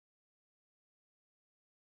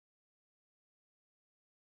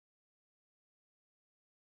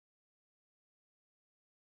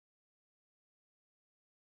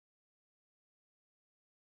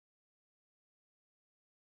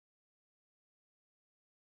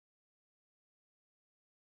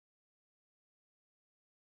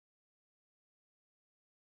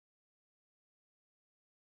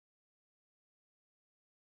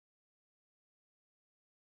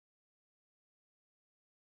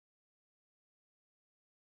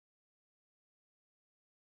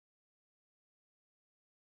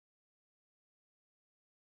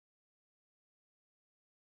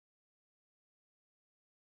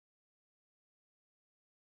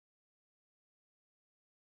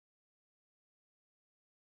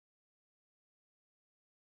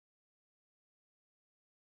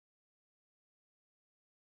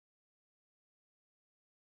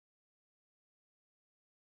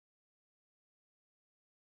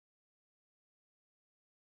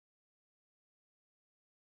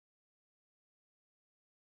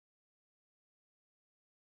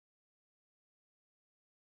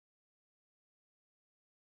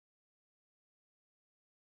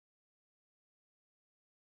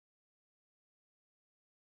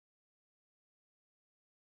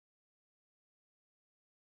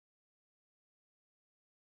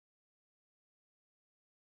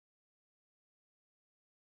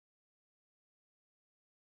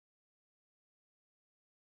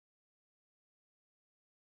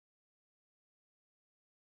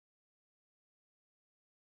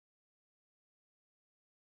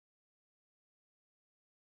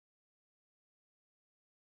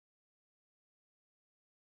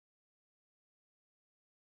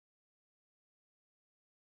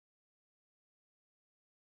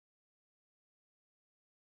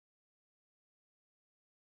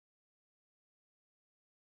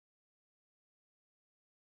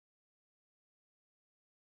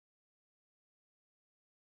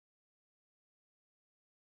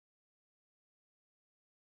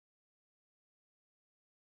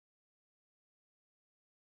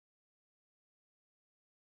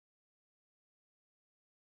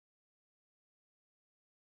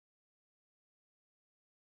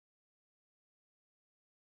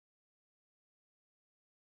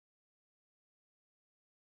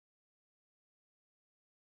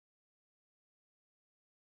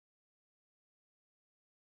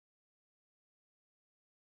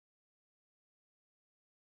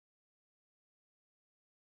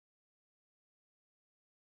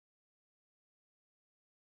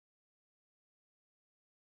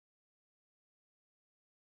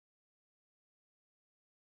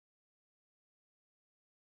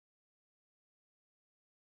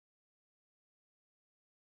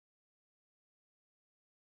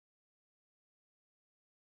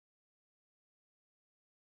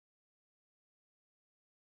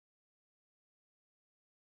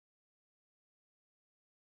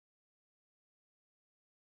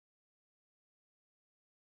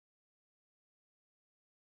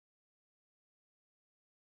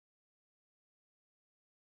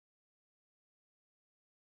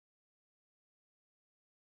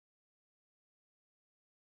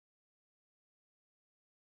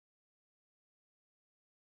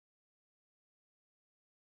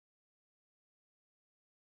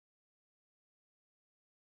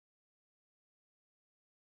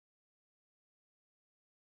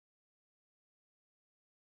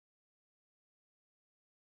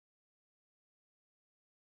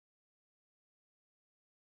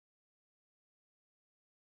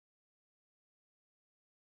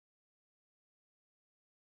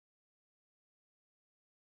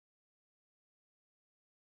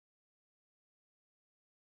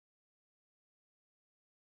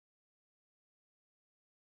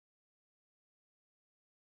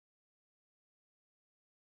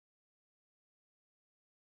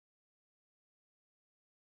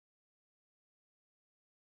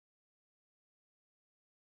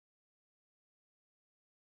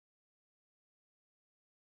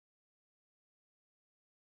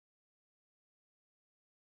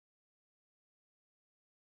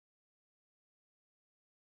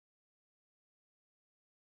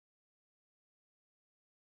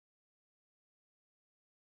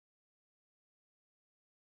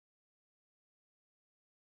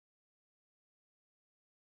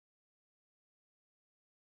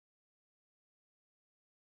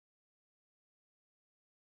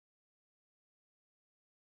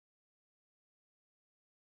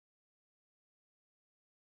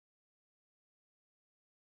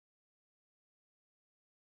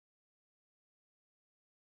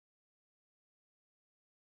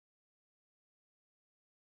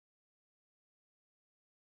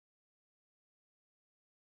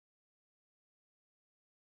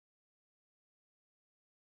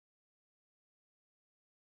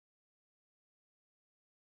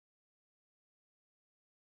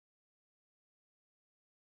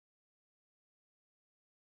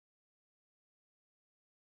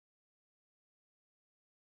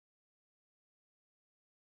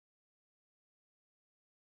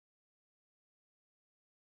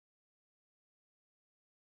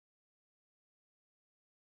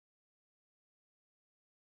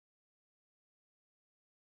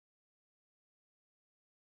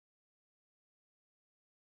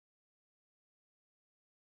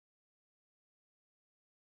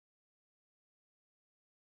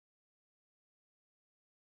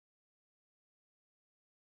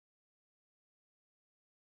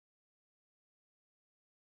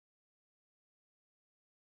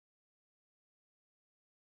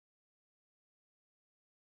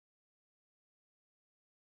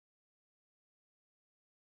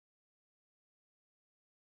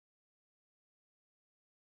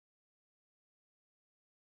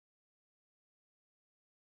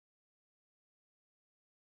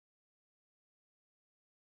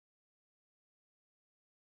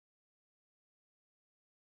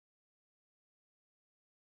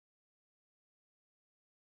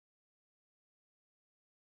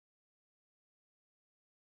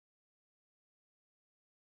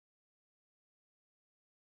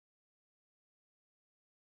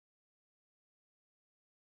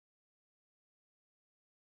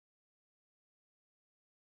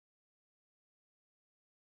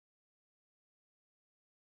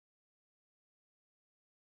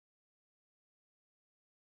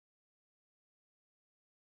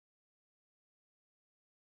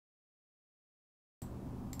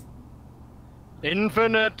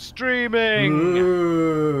Infinite streaming!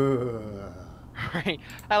 Right.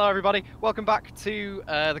 Hello everybody, welcome back to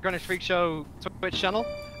the Greenwich Freakshow Twitch channel.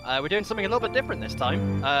 We're doing something a little bit different this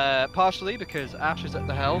time, partially because Ash is at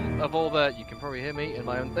the helm of all the... You can probably hear me in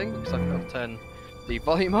my own thing because I've got to turn the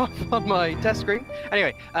volume off on my test screen.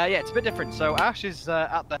 Anyway, yeah, it's a bit different. So Ash is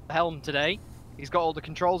at the helm today. He's got all the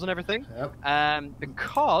controls and everything. Yep.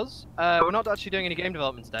 Because we're not actually doing any game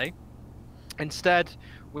development today. Instead,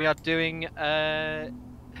 we are doing... Am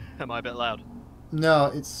I a bit loud?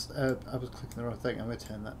 No, it's. I was clicking the wrong thing. I'm going to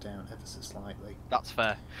turn that down ever so slightly. That's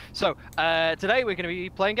fair. So, today we're going to be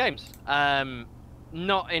playing games.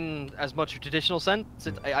 Not in as much of a traditional sense.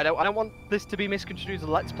 I don't want this to be misconstrued as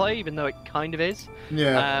a Let's Play, even though it kind of is.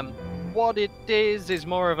 Yeah. What it is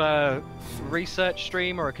more of a research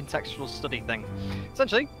stream or a contextual study thing.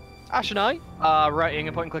 Essentially, Ash and I are writing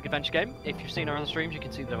a point-and-click adventure game. If you've seen our other streams, you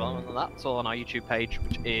can see the development of that. It's all on our YouTube page,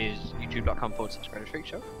 which is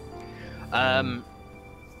youtube.com/Freakshow.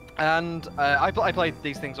 I play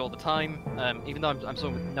these things all the time. Even though I'm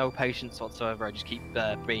someone with no patience whatsoever, I just keep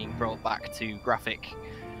being brought back to graphic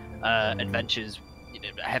adventures,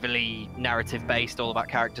 heavily narrative-based, all about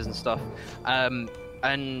characters and stuff.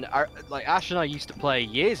 Like Ash and I used to play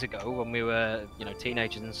years ago when we were,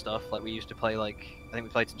 teenagers and stuff. Like we used to play I think we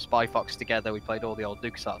played some Spy Fox together. We played all the old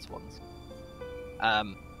LucasArts ones.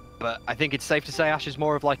 But I think it's safe to say Ash is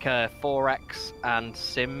more of like a 4X and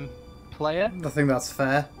sim player. I think that's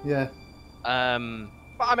fair. Yeah. But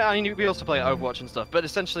I mean, we also play Overwatch and stuff. But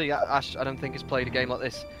essentially, Ash, I don't think has played a game like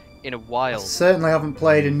this in a while. I certainly haven't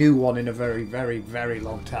played a new one in a very, very, very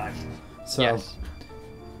long time. So. Yes.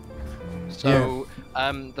 So,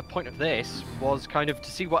 the point of this was kind of to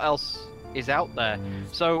see what else is out there.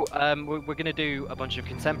 So, we're going to do a bunch of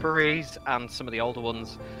contemporaries and some of the older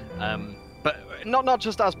ones. But not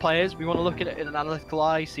just as players. We want to look at it in an analytical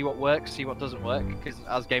eye, see what works, see what doesn't work. Because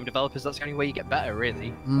as game developers, that's the only way you get better,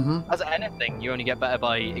 really. Mm-hmm. As anything, you only get better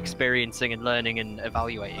by experiencing and learning and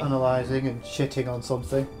evaluating. Analysing and shitting on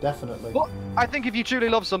something, definitely. But I think if you truly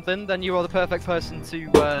love something, then you are the perfect person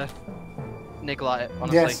to niggle at it,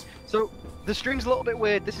 honestly. Yes. So, the stream's a little bit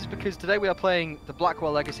weird. This is because today we are playing the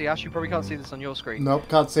Blackwell Legacy. Ash, you probably can't see this on your screen. Nope,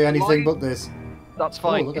 can't see anything but this. That's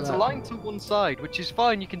fine. Oh, it's aligned to one side, which is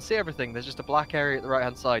fine. You can see everything. There's just a black area at the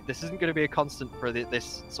right-hand side. This isn't going to be a constant for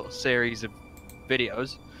this sort of series of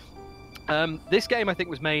videos. This game, I think,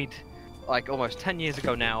 was made like almost 10 years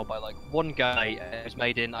ago now by like one guy. It was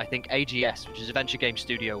made in, I think, AGS, which is a venture game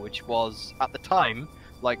studio, which was, at the time,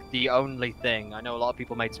 like the only thing. I know a lot of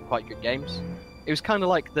people made some quite good games. It was kind of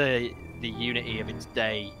like the Unity of its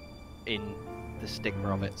day in the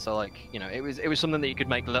stigma of it. So like, it was something that you could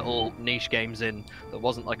make little niche games in that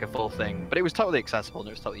wasn't like a full thing, but it was totally accessible and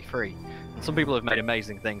it was totally free. And some people have made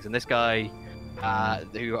amazing things, and this guy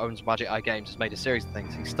who owns Magic Eye Games has made a series of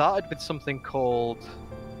things. He started with something called...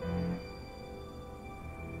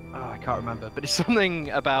 Oh, I can't remember, but it's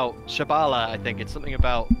something about Shabala, I think. It's something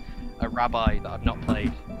about a rabbi that I've not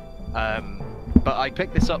played. But I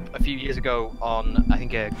picked this up a few years ago on, I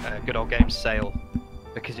think, a Good Old Games sale,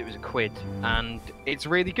 because it was £1, and it's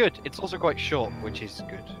really good. It's also quite short, which is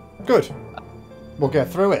good. Good. We'll get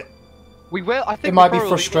through it. We will. I think it might be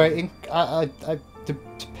frustrating.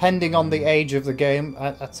 Depending on the age of the game,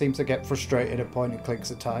 I seem to get frustrated at point and clicks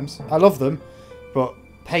at times. I love them, but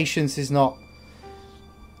patience is not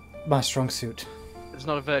my strong suit. It's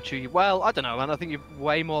not a virtue. Well, I don't know, man. I think you're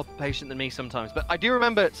way more patient than me sometimes. But I do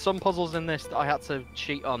remember some puzzles in this that I had to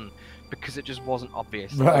cheat on because it just wasn't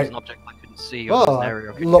obvious. Right. There was an object I couldn't see. Or well, an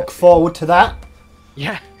area look forward to that.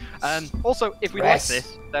 Yeah. Also, if we like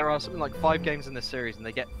this, there are something like 5 games in this series, and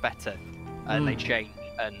they get better, and they change,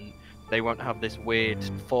 and they won't have this weird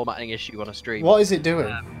formatting issue on a stream. What is it doing?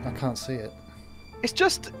 I can't see it. It's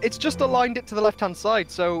just aligned it to the left-hand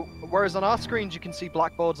side. So whereas on our screens you can see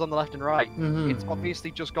blackboards on the left and right, it's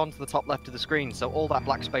obviously just gone to the top left of the screen. So all that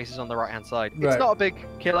black space is on the right-hand side. Right. It's not a big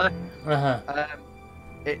killer.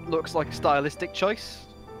 It looks like a stylistic choice.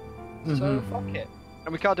 So fuck it.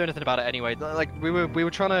 And we can't do anything about it anyway. Like we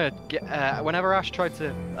were trying to get whenever Ash tried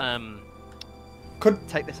to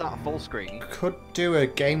take this out of full screen. Could do a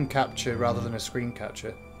game capture rather than a screen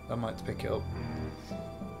capture. I might pick it up.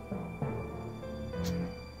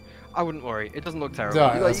 I wouldn't worry. It doesn't look terrible.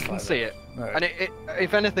 Right, you can see it. Right. And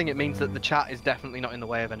if anything, it means that the chat is definitely not in the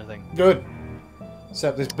way of anything. Good.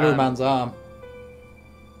 Except this blue man's arm.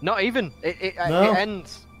 Not even. It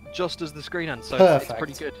ends just as the screen ends, so it's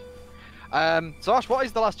pretty good. So Ash, what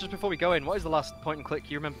is the last, just before we go in, what is the last point and click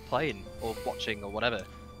you remember playing or watching or whatever?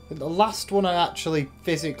 The last one I actually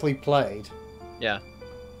physically played. Yeah.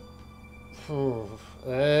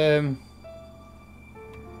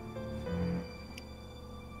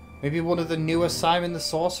 Maybe one of the newer Simon the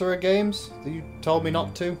Sorcerer games that you told me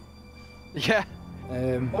not to. Yeah.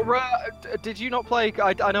 Or did you not play?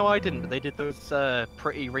 I know I didn't. But they did those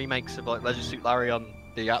pretty remakes of like Leisure Suit Larry on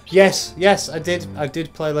the App Store. Yes, I did. I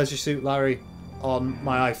did play Leisure Suit Larry on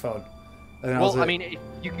my iPhone. And well, I mean, if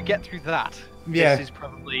you could get through that. Yeah. This is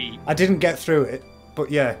probably. I didn't get through it, but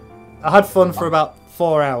yeah, I had fun for about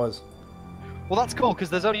 4 hours. Well, that's cool because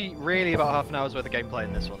there's only really about half an hour's worth of gameplay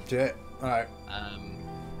in this one. Yeah. All right.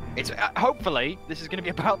 It's hopefully this is going to be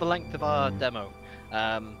about the length of our demo.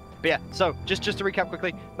 But yeah, so just to recap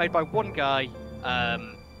quickly, made by one guy,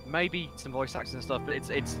 maybe some voice actors and stuff, but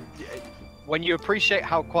it's when you appreciate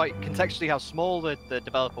how quite contextually how small the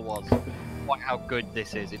developer was, quite how good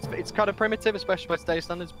this is. It's kind of primitive, especially by today's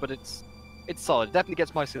standards, but it's solid. It definitely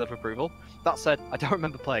gets my seal of approval. That said, I don't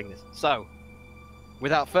remember playing this. So,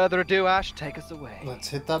 without further ado, Ash, take us away. Let's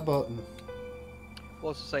hit that button. I'll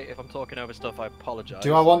also say, if I'm talking over stuff, I apologise.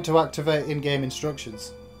 Do I want to activate in-game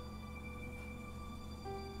instructions?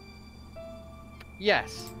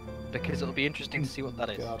 Yes, because it'll be interesting to see what that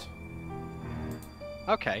is. God.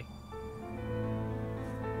 Okay.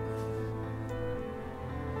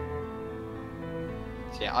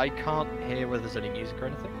 So yeah, I can't hear whether there's any music or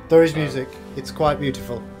anything. There is music. It's quite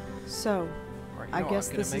beautiful. So, Right, I guess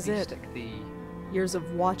this is it. Stick the Years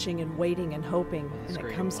of watching and waiting and hoping, and it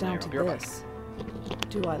Screen comes on down there. to I'll be right this.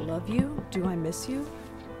 Do I love you? Do I miss you?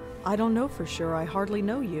 I don't know for sure. I hardly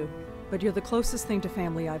know you. But you're the closest thing to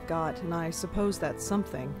family I've got, and I suppose that's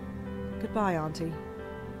something. Goodbye, Auntie.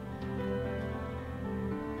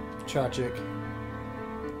 Tragic.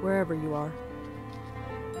 Wherever you are.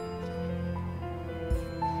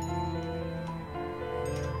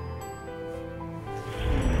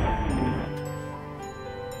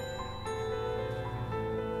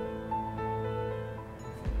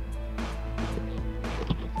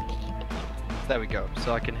 There we go.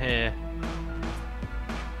 So I can hear.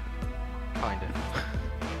 Kind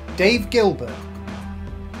of. Dave Gilbert.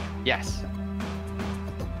 Yes.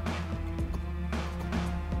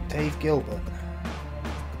 Dave Gilbert.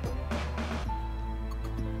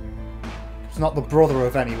 It's not the brother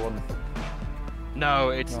of anyone. No,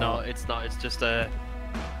 it's No. not. It's not. It's just a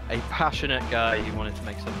passionate guy who wanted to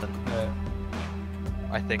make something. Yeah.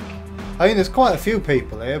 I think. I mean, there's quite a few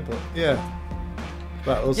people here, but yeah.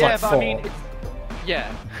 Well, it was like but 4. I mean,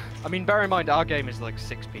 yeah. I mean, bear in mind our game is like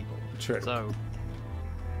 6 people. True. So.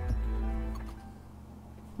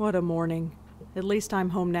 What a morning. At least I'm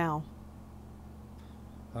home now.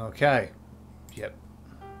 Okay. Yep.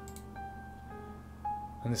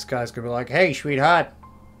 And this guy's gonna be like, "Hey, sweetheart."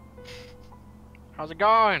 How's it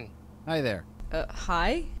going? Hi there.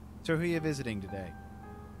 Hi? So who are you visiting today?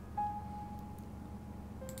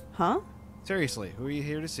 Huh? Seriously, who are you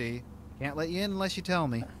here to see? Can't let you in unless you tell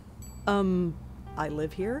me. I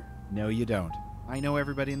live here? No, you don't. I know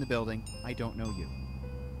everybody in the building. I don't know you.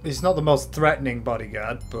 He's not the most threatening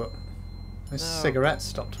bodyguard, but his No. cigarette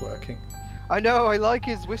stopped working. I know. I like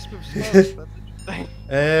his wisp of smoke. That's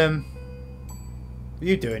interesting. What are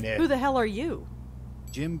you doing here? Who the hell are you?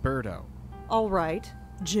 Jim Burdo. All right.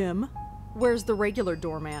 Jim. Where's the regular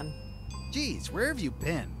doorman? Geez, where have you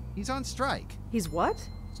been? He's on strike. He's what?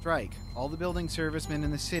 Strike. All the building servicemen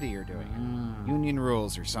in the city are doing it. Union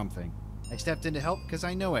rules or something. I stepped in to help because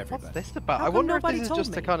I know everybody. What's this about? How I come wonder if nobody this is told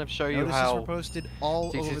just to me? kind of show you Notices how were posted all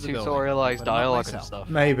over this the is building. tutorialized but not dialogue and myself. stuff.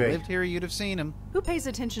 Maybe. Lived here, you'd have seen him. Who pays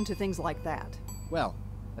attention to things like that? Well,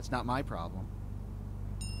 that's not my problem.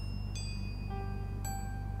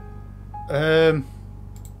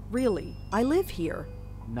 Really? I live here.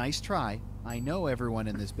 Nice try. I know everyone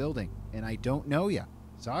in this building, and I don't know you.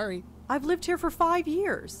 Sorry. I've lived here for 5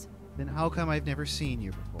 years. Then how come I've never seen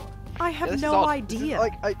you before? I Yeah, have this is no odd. This is idea.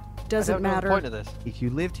 like, I Doesn't don't know matter. the point of this. If you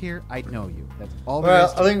lived here, I'd know you. That's all there Well,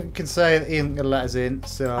 is to I think we can say that he ain't gonna let us in,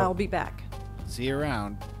 so... I'll be back. See you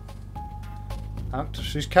around.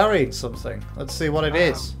 She's carrying something. Let's see what it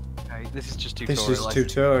is. Okay, this is just This tutorial. is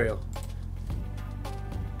tutorial.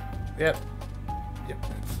 Yep. Yep.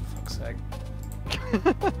 For fuck's sake.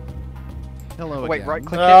 Hello Wait, again. right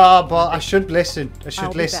click Ah, but I should listen. I I'll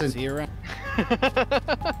should be listen. See you around.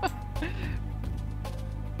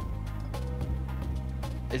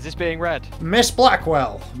 Is this being read? Miss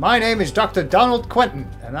Blackwell, my name is Dr. Donald Quentin,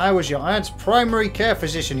 and I was your aunt's primary care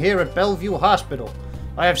physician here at Bellevue Hospital.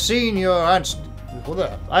 I have seen to your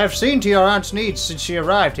aunt's needs since she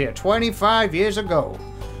arrived here 25 years ago.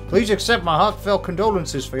 Please accept my heartfelt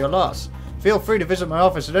condolences for your loss. Feel free to visit my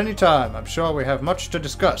office at any time. I'm sure we have much to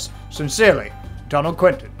discuss. Sincerely, Donald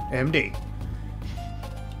Quentin, MD.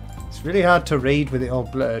 It's really hard to read with it all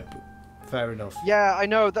blurred, but fair enough. Yeah, I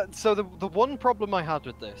know that. So the one problem I had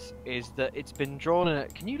with this is that it's been drawn in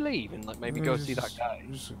it. Can you leave and like maybe go see that guy?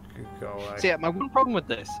 Just go away. So yeah, my one problem with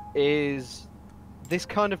this is this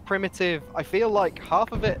kind of primitive. I feel like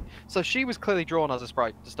half of it. So she was clearly drawn as a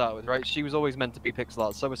sprite to start with, right? She was always meant to be pixel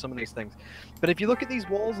art. So were some of these things. But if you look at these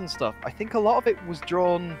walls and stuff, I think a lot of it was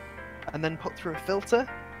drawn and then put through a filter.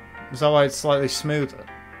 Is that why it's slightly smoother?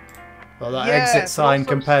 Well, that Yeah, exit but sign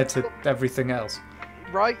also compared to everything else.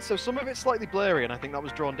 Right, so some of it's slightly blurry, and I think that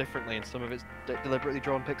was drawn differently, and some of it's deliberately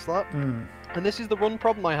drawn pixel art. Mm. And this is the one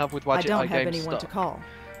problem I have with Wadget I don't have Games anyone stuff. to call.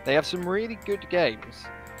 They have some really good games,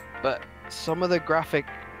 but some of the graphic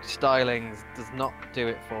stylings does not do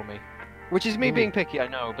it for me. Which is me Ooh. being picky, I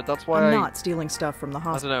know, but that's why I'm not stealing stuff from the I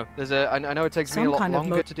hospital. don't know. I know it takes me a Some lot kind of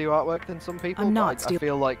longer to do artwork than some people. I'm but not I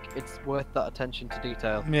feel like it's worth that attention to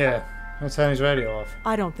detail. Yeah, let's turn his radio off.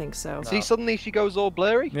 I don't think so. See, suddenly she goes all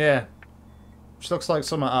blurry. Yeah. She looks like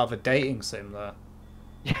someone out of a dating sim there.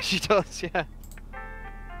 Yeah, she does. Yeah.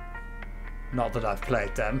 Not that I've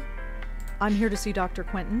played them. I'm here to see Dr.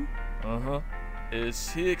 Quentin. Uh-huh. Is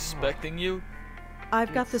he expecting you?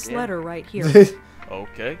 I've got this Yeah. letter right here.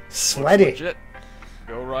 Okay. Sweaty. Looks legit.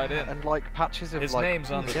 Go right in. And like patches of His like. name's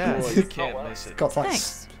on the yeah. door. You can't miss it. Got like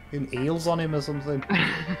Thanks. eels on him or something.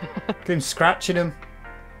 Got him scratching him.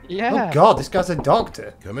 Yeah. Oh god, this guy's a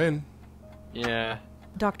doctor. Come in. Yeah.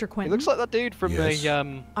 Dr. He Quentin. looks like that dude from Yes. the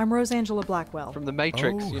I'm Rosangela Blackwell. from the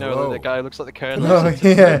Matrix. Oh, You know, hello. the guy who looks like the Colonel. Oh, It's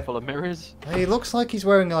a yeah. room full of mirrors. He looks like he's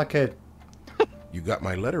wearing like a You got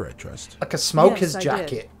my letter, I trust. smoker's Yes, I did.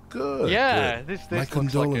 jacket. Good. Yeah, good. this My looks like a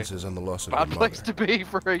condolences on the loss of bad your place mother. to be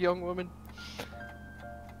for a young woman.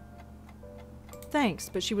 Thanks,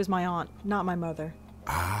 but she was my aunt, not my mother.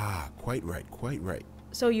 Ah, quite right, quite right.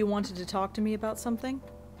 So you wanted to talk to me about something?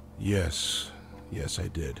 Yes, yes, I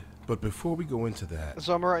did. But before we go into that,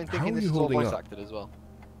 So I'm right in How thinking are this you is all holding voice up? acted as well.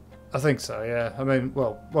 I think so, yeah. I mean,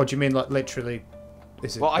 well, what do you mean, like, literally?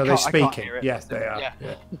 Is it, Well, I are they can't speaking? hear it. Yes, they are. Yeah.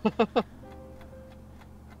 Yeah.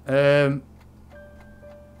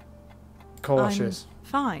 Cautious. I'm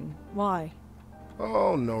fine. Why?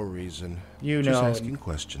 oh, no reason. You Just know, asking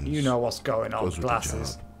questions. you know what's going on Goes with with the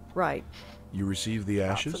glasses. job. Right. You received the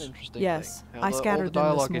That's an ashes? interesting Yes, thing. I All scattered the them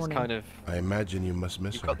this dialogue is morning. kind of I imagine you must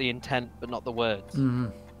miss you've her. got the intent but not the words.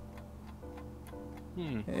 Mm,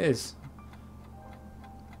 Hmm. it is.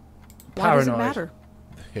 Why does it Paranoid.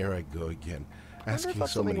 Here matter? I go again. if Asking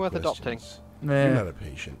that's so something many worth questions. adopting. You're Yeah, not a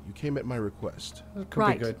patient. You came at my request. that could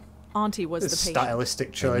Right. be good. Auntie was It's the a patient.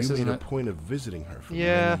 stylistic choice, and you isn't made a it? point of visiting her for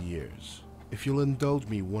Yeah. many years. If you'll indulge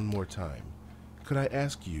me one more time, could I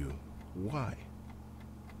ask you why?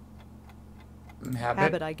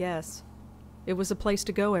 Habit, I guess. It was a place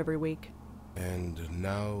to go every week. And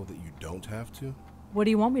now that you don't have to, What do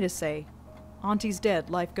you want me to say? Auntie's dead.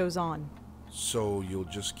 Life goes on. so you'll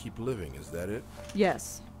just keep living, is that it?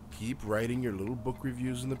 Yes. Keep writing your little book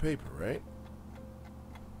reviews in the paper, right?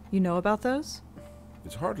 You know about those?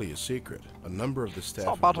 It's hardly a secret. A number of the staff. It's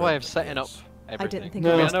not a have bad way read of them, setting up yes. everything. think No.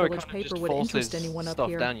 I mean, West I know it Village kind of paper just would interest forces anyone up stuff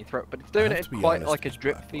here. down your throat, but it's doing I it have to in be quite honest, like a it's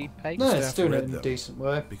drip bad. feed pace. No, Staff it's doing read it in a them. decent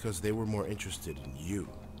way. Because they were more interested in you.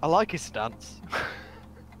 I like his stance.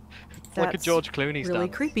 It's like a That's George Clooney really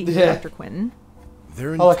stance. creepy, Yeah. Dr. Quentin.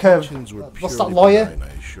 Their I like her- intentions were what's purely that lawyer? benign,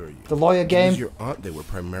 I assure you. The lawyer It was game? your aunt they were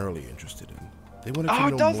primarily interested in. They wanted to Oh,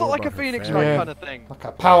 know it does more look like a about her Phoenix family. Wright Yeah. kind of thing. Like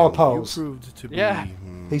a power And pose. You proved to be, Yeah.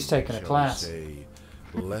 He's taking a shall we class. say,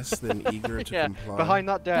 less than eager to Yeah, comply. behind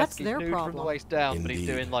that desk, That's he's their nude from the problem. waist down, but he's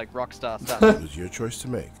Indeed. doing like rock star It stuff. was your choice to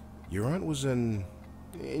make. Your aunt was an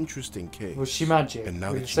interesting case. Was she magic? And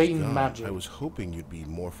now We've that she's seen gone, magic. I was hoping you'd be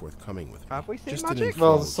more forthcoming with me. Have we seen Just an magic?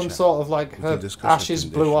 informal Well, some chat. sort of like We can her discuss her ashes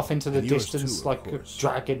blew condition, off into the and yours distance too, of like a course.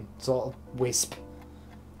 dragon sort of wisp.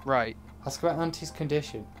 Right. Ask about Auntie's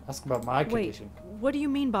condition. Ask about my Wait, condition. what do you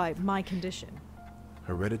mean by my condition?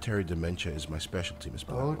 Hereditary dementia is my specialty, Miss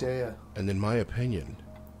Blackwell. Oh dear. And in my opinion,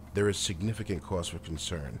 there is significant cause for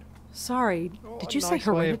concern. Sorry, Oh, did a you say nice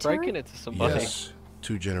way of hereditary? breaking it to somebody. Yes,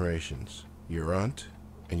 2 generations. Your aunt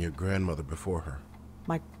and your grandmother before her.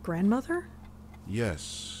 My grandmother?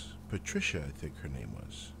 Yes, Patricia, I think her name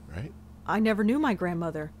was, right? I never knew my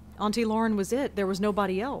grandmother. Auntie Lauren was it. There was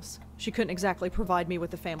nobody else. She couldn't exactly provide me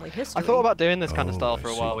with the family history. I thought about doing this kind of Oh, style I for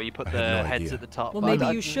a see. while, where you put I the had no heads idea. at the top. Well, but maybe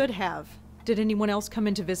I- you should have. Did anyone else come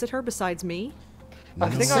in to visit her besides me? I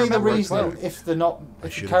No, can I see the remember as reason well. if they're not, I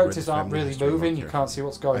if should the have read characters the aren't family really history more moving, you carefully. can't see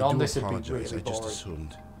what's going I on. do This would be apologize, really I just boring.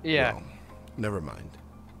 assumed. Yeah. Well, never mind.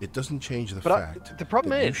 It doesn't change the But fact the problem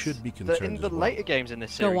that you is should be that concerned in the as well. later games in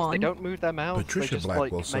this Go series, they on. don't move their mouths. Patricia they just Blackwell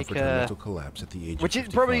like make suffered a a, mental collapse at the age which of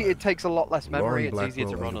is probably 55. it takes a lot less memory. Lauren It's easier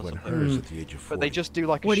to Blackwell run or underwent something. hers at the age of 40. But they just do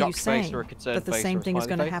like a What are you shocked face saying? or a concerned That the face same or a thing is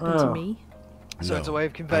smiley going to face. happen to Oh. me? So it's a No, way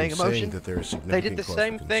of conveying I'm saying emotion. that there is They significant did the cause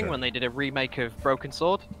same for thing concern. when they did a remake of Broken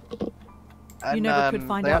Sword. And, never could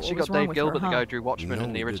find they out actually what was got wrong Dave with Gilbert, her, the guy huh? who drew Watchmen No,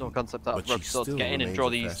 and the we original didn't. concept art of But Broken she Sword, to still get in and remains draw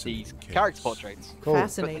a these fascinating case. character portraits. Cool. But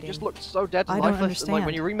Fascinating. they just looked so dead I and don't lifeless. And like when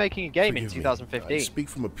understand. you're remaking a game in Forgive me, I 2015, speak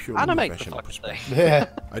from a purely animate the professional fucking thing. perspective. Yeah.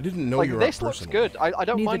 I didn't know Like your this art looks personally. good. I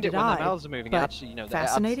don't Neither mind it did when I, their mouths are moving. but Actually, you know,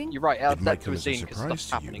 fascinating? you're right. It adds It might depth to come a as a scene because surprise stuff's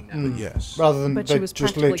to happening you, now. but yes. Rather than But she they was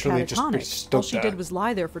just practically literally just be catatonic. stuck All she there. did was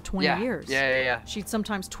lie there for 20 Yeah, years. yeah. She'd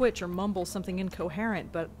sometimes twitch or mumble something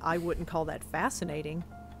incoherent, but I wouldn't call that fascinating.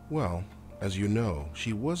 Well, as you know,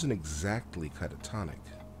 she wasn't exactly catatonic.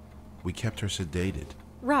 We kept her sedated.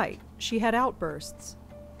 Right. She had outbursts.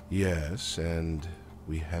 Yes, and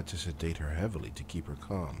we had to sedate her heavily to keep her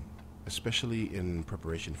calm, especially in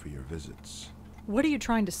preparation for your visits. What are you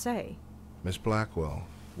trying to say? Miss Blackwell,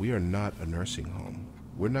 we are not a nursing home.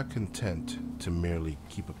 We're not content to merely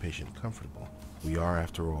keep a patient comfortable. We are,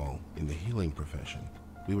 after all, in the healing profession.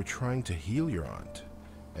 We were trying to heal your aunt,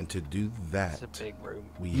 and to do that, It's a big room.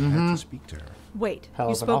 we had to speak to her. Wait, Hell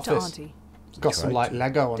you of an spoke to office. Auntie. It's got some like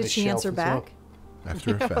Lego on Did this she shelf answer as well. back?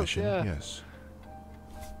 After a Yes, fashion, yeah. yes.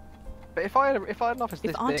 But if I had an office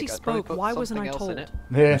this If Auntie big, I'd probably spoke, put why wasn't something I else in told? it.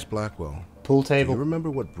 Yeah. Miss Blackwell, Pool do you table. remember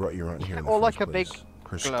what brought your aunt here in the Or first like a place? big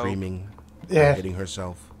Her globe. screaming, Yeah. hitting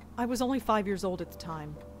herself. I was only 5 years old at the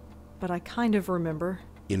time, but I kind of remember.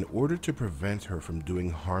 In order to prevent her from doing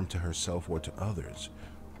harm to herself or to others,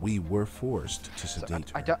 we were forced to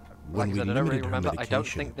sedate I her. don't, When like I we said, I don't really limited her remember. I don't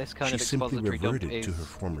medication, think this kind she of simply expository dump reverted to is her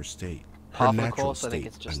former state. Her half of the natural course. I think state,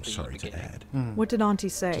 it's just I'm the sorry to beginning. add. What did Auntie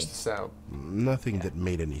say? Just so. Nothing that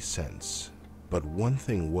made any sense. But one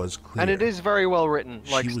thing was clear. And it is very well written.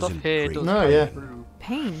 Like She was stuff in here great does No, go yeah. through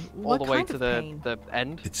Pain? all What the way kind to of the pain? the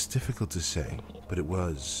end. It's difficult to say, but it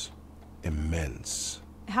was immense.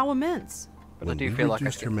 How immense? But When I do we feel like I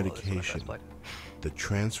reduced her skipped all this when I medication, first played. the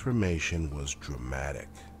transformation was dramatic.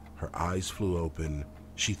 Her eyes flew open,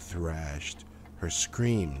 she thrashed, her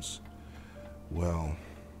screams. Well,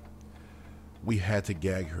 we had to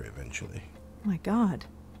gag her eventually. My God.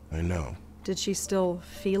 I know. Did she still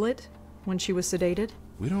feel it when she was sedated?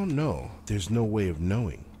 We don't know. There's no way of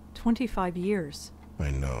knowing. 25 years.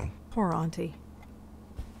 I know. Poor Auntie.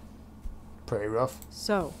 Pretty rough.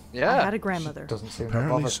 So, Yeah. I had a grandmother. Doesn't seem that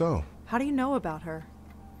Apparently bothered. so. How do you know about her?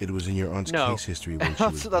 It was in your aunt's No. case history when she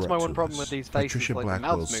That's- was that's my brought one to problem us. with these faces, Patricia like, the mouths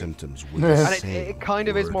Blackwell's move. symptoms were And the And same. it kind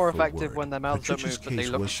of is word more for effective word. when their mouths don't Patricia's move, but they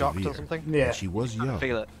case look was shocked or severe, something. Yeah. and she was I young.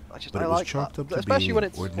 feel it. But I it was like chalked that. up to Especially being when an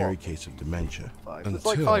it's ordinary what, case of dementia. it's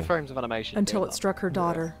like 5 frames of animation. Until doing it that. struck her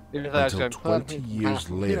daughter. Even though I was Until going, 20 years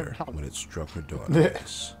later, when it struck her daughter.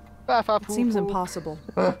 Yes. It seems impossible.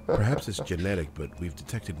 Perhaps it's genetic, but we've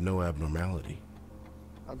detected no abnormality.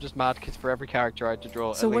 I'm just mad because for every character I had to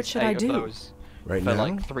draw So at what least should I 8 do? of those Right for now,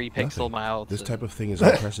 like 3 pixel nothing. mouths. This and- type of thing is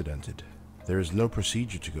unprecedented. There is no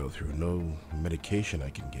procedure to go through, no medication I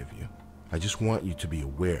can give you. I just want you to be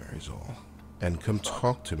aware, is all. And come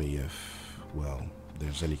talk to me if, well,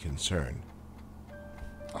 there's any concern.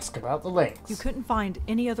 Ask about the links. You couldn't find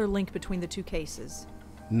any other link between the two cases.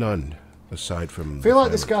 None, aside from. I feel the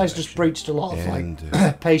like this family guy's just connection. breached a lot of And,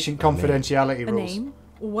 like patient a name. confidentiality A rules. name?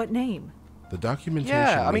 What name? The documentation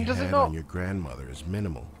Yeah, I mean, we does it had not- on your grandmother is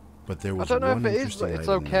minimal, but there I was don't know one if it is. interesting It's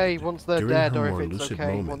item okay noted. once they're During dead, her or more if it's lucid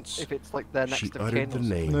okay moments, if it's like their next she of kin. uttered the or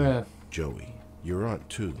something. name Yeah. Joey. Your aunt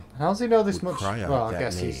too. How's he know this Would much? cry out Well, I that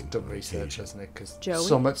guess he's name done on research, occasion. hasn't he? Because Joey?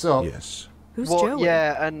 summits up. Yes, Who's Well, Joey?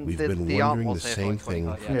 yeah, and we've the, been the aunt wondering the was here for same like thing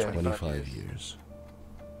 25 for yeah, 25 years.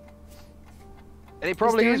 And it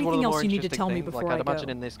probably there is one of anything the else more you need to interesting tell me things. before Like I'd I imagine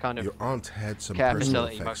go? in this kind of Your aunt had some care personal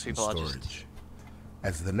facility, most effects in people are just- storage.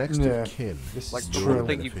 As the next Yeah, of kin, this like is the you're true. one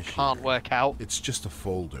thing you beneficiary. can't work out. It's just a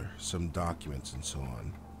folder, some documents, and so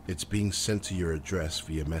on. It's being sent to your address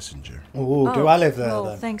via messenger. Ooh, do I live there well,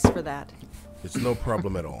 then? thanks for that. It's no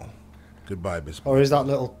problem at all. Goodbye, Miss. Or is that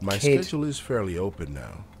little My kid? schedule is fairly open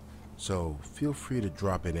now, so feel free to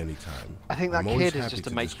drop in anytime. I think that I'm always kid is happy just to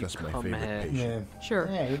to make you discuss my come favorite here. patient. Yeah. Sure.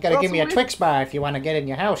 Yeah, you gotta That's give me a weird. Twix bar if you want to get in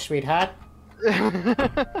your house, sweetheart.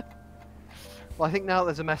 Well, I think now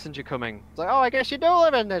there's a messenger coming. It's like, oh, I guess you do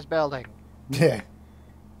live in this building. Yeah.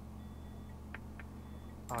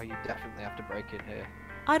 Oh, you definitely have to break in here.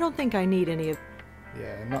 I don't think I need any of...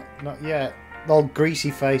 Yeah, not yet. All greasy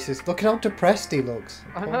faces. Look at how depressed he looks.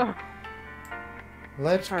 I know.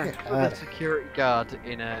 Let's Sorry, get put a security guard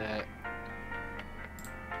in a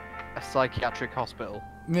psychiatric hospital.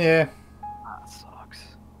 Yeah. That sucks.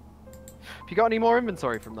 Have you got any more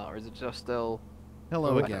inventory from that, or is it just still...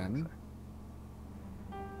 Hello Oh, again.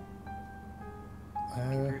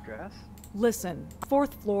 your address? Listen,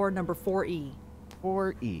 4th floor, number 4E.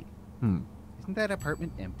 4E. Isn't that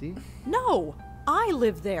apartment empty? No! I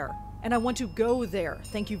live there! and I want to go there.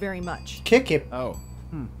 Thank you very much. Kick him. Oh.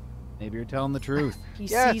 Maybe you're telling the truth. He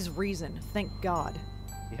Yes. sees reason. Thank God.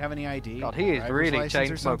 Do you have any ID? God, he is Driver's really license or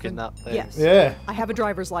chain smoking something? that thing. Yes. Yeah. I have a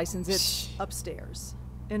driver's license. It's upstairs.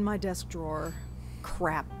 In my desk drawer.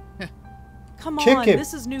 Crap. Come Kick on, him.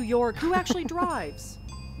 this is New York. Who actually drives?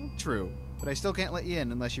 True, but I still can't let you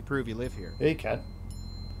in unless you prove you live here. He can.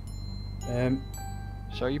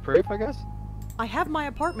 Show you proof, I guess? I have my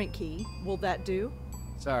apartment key. Will that do?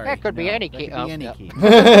 Sorry. That could be any that key. Could Oh, be any yep. key.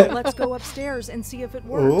 Let's go upstairs and see if it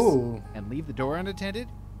works. Ooh. And leave the door unattended?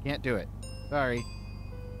 Can't do it. Sorry.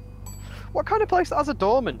 What kind of place that has a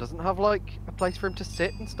doorman? Doesn't have, like, a place for him to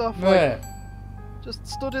sit and stuff? Like, Yeah. just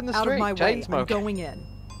stood in the Out street, of my chain way. I'm smoking. going in.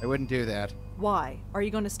 I wouldn't do that. Why? Are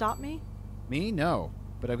you going to stop me? Me? No.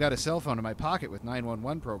 But I've got a cell phone in my pocket with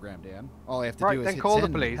 911 programmed in. All I have to Right, do is then hit call the send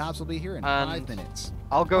and police, cops will be here in and 5 minutes.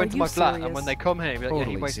 I'll go Are into you my flat, and serious? when they come here, be like, yeah, he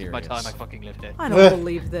Totally wasted my time, serious. I fucking lived it. I don't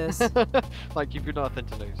believe this. Like, you've got nothing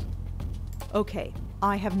to lose. Okay,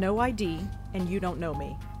 I have no ID, and you don't know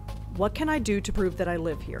me. What can I do to prove that I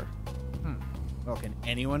live here? Well, can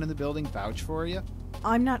anyone in the building vouch for you?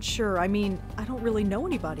 I'm not sure. I mean, I don't really know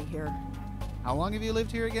anybody here. How long have you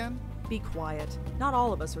lived here again? Be quiet. Not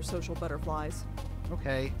all of us are social butterflies.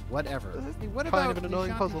 Okay, whatever. This is Hey, what kind about of an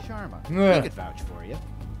annoying Nishanti puzzle. Sharma? Yeah. He could vouch for you.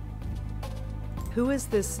 Who is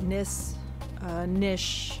this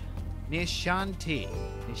Nish? Nishanti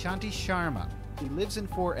Sharma. He lives in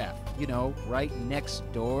 4F. You know, right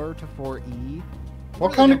next door to 4E. What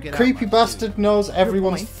Really kind don't of get out creepy much, do you? bastard knows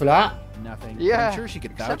everyone's point. flat? Nothing. Yeah, I'm sure she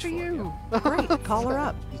could except vouch for for you. Great, call her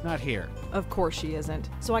up. He's not here. Of course she isn't.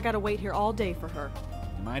 So I gotta wait here all day for her.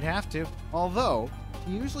 You might have to. Although,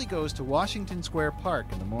 she usually goes to Washington Square Park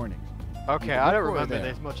in the mornings. Okay, You I can don't look for remember her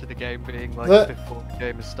there. this much of the game being like The- before the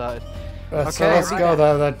game has started. So Okay, let's right go then.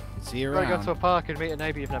 there then. See you We're gonna around. go to a park and meet a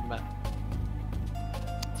neighbour you've never met.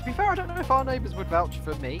 To be fair, I don't know if our neighbours would vouch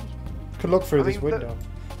for me. Could look through I this mean, window.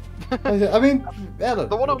 I mean, Ellen.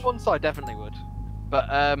 The one on would. one side definitely would, but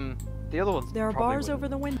the other ones There are probably bars wouldn't. over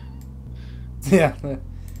the window. Yeah,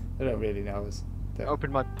 they don't really know us. They-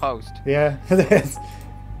 Open my post. Yeah, let's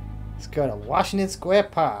go to Washington Square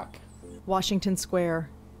Park. Washington Square.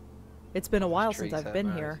 It's been a while since Streets I've have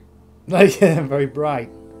been eyes. here. Yeah, very bright.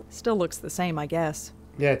 Still looks the same, I guess.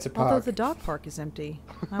 Yeah, it's a Although park. the dog park is empty.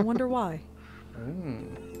 I wonder why.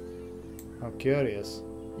 How curious.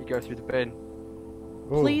 You go through the bin.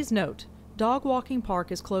 Ooh. Please note, dog walking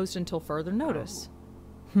park is closed until further notice.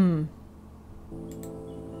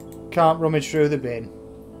 Can't rummage through the bin.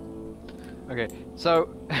 Okay,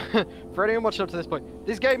 so for anyone watching up to this point,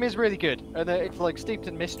 this game is really good, and it's like steeped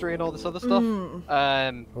in mystery and all this other stuff.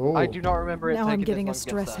 I Ooh. do not remember it Now taking I'm this getting long a to get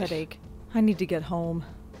stress started. headache. I need to get home.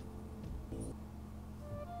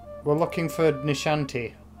 We're looking for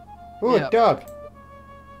Nishanti. Ooh, Yep. a dog.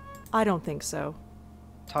 I don't think so.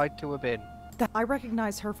 Tied to a bin. I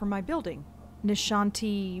recognize her from my building.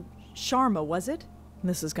 Nishanti Sharma, was it?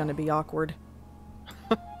 This is gonna be awkward.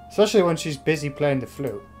 Especially when she's busy playing the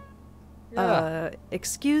flute.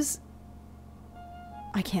 Excuse?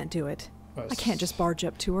 I can't do it. I can't just barge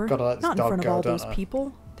up to her. Gotta let this Not in dog front go, of all don't those I?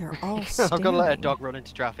 people. They're all I've staring. got to let a dog run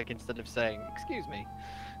into traffic instead of saying, "Excuse me."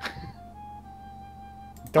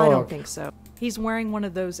 Dog. I don't think so. He's wearing one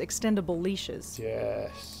of those extendable leashes.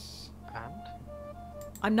 Yes. And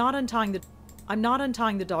I'm not untying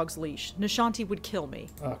the dog's leash. Nishanti would kill me.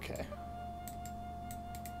 Okay.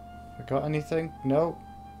 I got anything? No.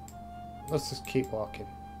 Let's just keep walking.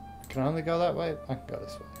 Can I only go that way? I can go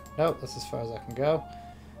this way. No, that's as far as I can go.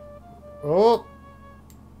 Oh!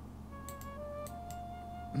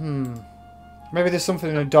 Maybe there's something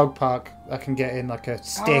in a dog park I can get in, like a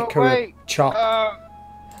stick or a wait. chop.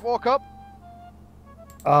 walk up.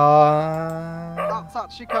 Uh, That's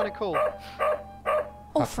actually kind of cool.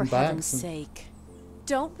 Oh, for happened by heaven's accident. sake.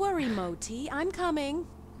 Don't worry, Moti. I'm coming.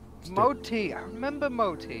 Moti, I remember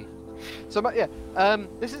Moti. So yeah,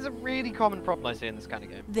 this is a really common problem I see in this kind of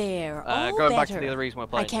game. There. Oh, Going better. back to the other reason we're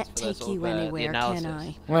playing I can't this, for the take sort you of, the anywhere, analysis.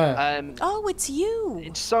 can I? yeah. Oh, it's you.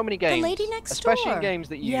 In so many games, lady next especially door. in games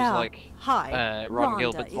that use Yeah. like Hi. Ron Rhonda,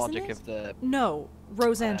 Gilbert's isn't logic it? of the No,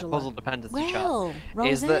 Rosangela. puzzle dependency chart, Well,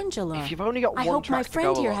 is that Rosangela. if you've only got I one hope my track to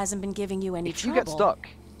friend go here along, hasn't been giving you any if trouble. you get stuck,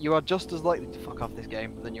 you are just as likely to fuck off this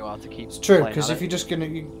game than you are to keep. It's true, playing because at if it. you're just going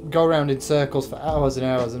to go around in circles for hours and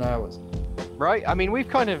hours and hours. Right? I mean, we've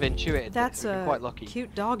kind of intuited. That's we've been a quite lucky.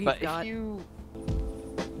 cute dog you've But got. if you,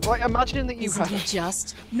 like, imagine that you Isn't he have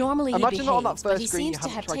just? Normally he Imagine on that behaves, but first he screen you seems to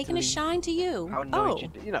haven't have tried taken to a shine to you. how annoyed Oh,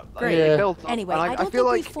 you'd be, you know, like, great. it Yeah. builds up. Anyway, and I I don't feel think we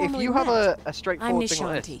like if formally you have met. a straightforward I'm thing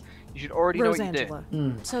like this, Nishanti. you should already know what you Rosangela.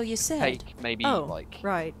 do. So you said. Take maybe Oh, like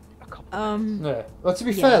right. a couple of minutes. Yeah. Well, to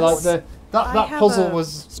be fair, like Yes. I That have puzzle a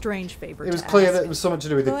was. strange favor. It was to clear ask. that it was something to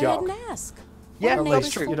do with Go the ahead dog. and ask. Yeah, What are that's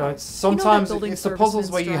neighbors true. for? You know, it's, that sometimes building it's the puzzles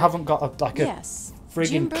serviceman where you strike? haven't got a Yes. Jim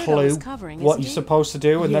frigging Burdell's clue covering, what isn't you're he? supposed to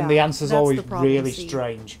do, and then the Yeah, answer's that's always the problem, really see.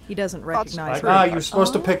 strange. He doesn't recognize Like, her. you're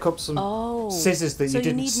supposed to Oh. pick up some Oh. scissors that So you you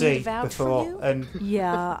didn't need me see to vouch for before, you? and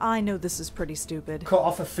Yeah, I know this is pretty stupid. cut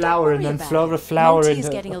off a flower worry and then about throw it. a flower Monty in is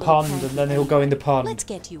getting a a little pond, cranky and then he'll go in the pond. Let's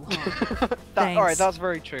get you home. Thanks. Alright, that's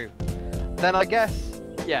very true. Then I guess,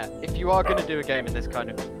 yeah, if you are going to do a game in this kind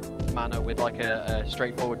of manner with like a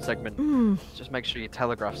straightforward segment, just make sure you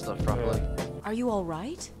telegraph stuff properly. Are you all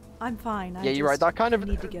right? I'm fine. Yeah, you're right. That kind of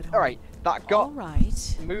need to get home. Alright, that All got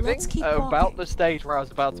right. moving Let's keep at about walking. the stage where I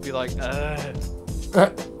was about to be like,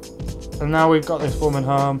 And now we've got this woman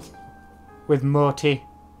home with Morty.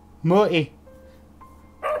 Morty.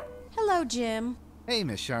 Hello, Jim. Hey,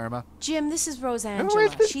 Miss Sharma. Jim, this is Rose is Angela.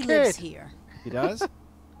 this She lives kid? here. He does?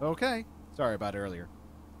 Okay. Sorry about earlier.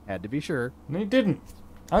 Had to be sure. No, he didn't.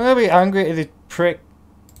 I'm gonna be angry at this prick.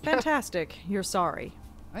 Fantastic. You're sorry.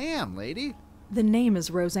 I am, lady. The name is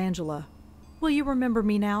Rose Angela. Will you remember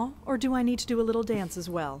me now, or do I need to do a little dance as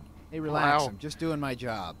well? Hey, relax. Wow. I'm just doing my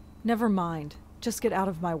job. Never mind. Just get out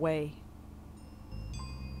of my way.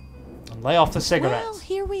 And lay off the Well, cigarettes.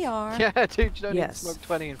 here we are. yeah, dude, you don't Yes. need to smoke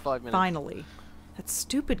 20 in 5 minutes. Finally. That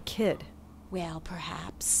stupid kid. Well,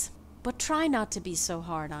 perhaps. But try not to be so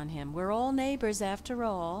hard on him. We're all neighbors after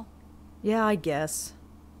all. Yeah, I guess.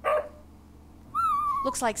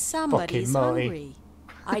 Looks like somebody's Morty. hungry.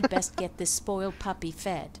 I'd best get this spoiled puppy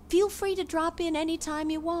fed. Feel free to drop in any time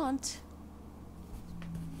you want.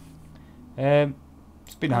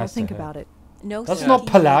 It's been I'll nice think to her. about it. No That's thinking not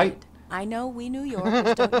polite. needed. I know we New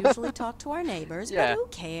Yorkers don't usually talk to our neighbors, Yeah. but who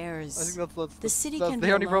cares? I think that's The city that's can the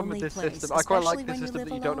be a only problem with lonely this place, system. I quite like especially this when you system live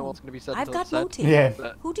that you don't know alone. what's going to be said I've until got it's said. motive. Yeah.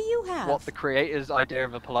 But Who do you have? what the creator's idea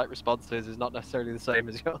of a polite response is not necessarily the same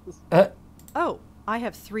as yours. Oh, I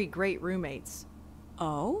have 3 great roommates.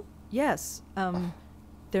 Oh? Yes,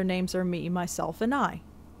 their names are me, myself, and I.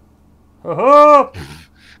 Oh!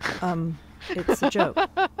 It's a joke.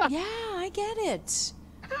 Yeah, I get it.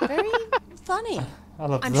 Very funny. I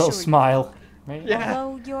love the I'm little sure you smile. Yeah.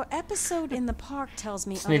 Although your episode in the park tells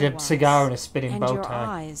me Just need a otherwise. cigar and a spinning And bow your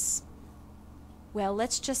tie. eyes. Well,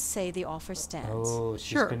 let's just say the offer stands. Oh, she's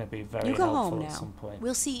Sure. gonna be very you go helpful home at now. some point.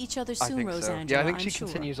 We'll see each other I soon, think so. Rosangela. Yeah, I think I'm she sure.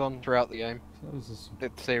 continues on throughout the game, This is the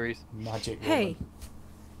series. magic Hey, woman.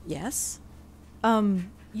 Yes?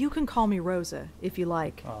 you can call me Rosa, if you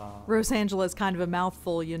like. Aw. Rose Angela's kind of a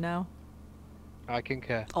mouthful, you know? I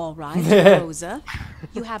concur. All right, Rosa.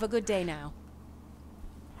 You have a good day now.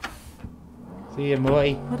 See you,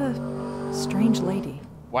 Morty. What a strange lady.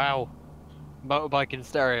 Wow. Motorbike in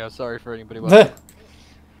stereo, sorry for anybody watching.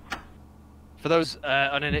 For those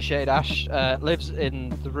uninitiated, Ash lives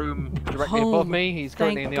in the room directly above Home. me. He's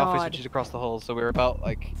currently Thank in the office, God. which is across the hall, so we're about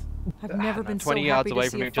like I've never been 20 so yards happy away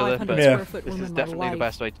to from see a each other, 500 but Yeah. square foot this room is in my definitely the life.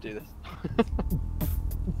 best way to do this.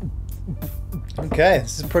 Okay,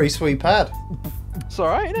 this is a pretty sweet pad. It's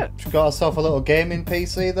alright, isn't it? We've got ourselves a little gaming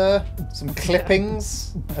PC there, some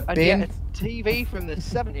clippings, a And bin. yet a TV from the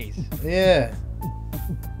 70s. Yeah.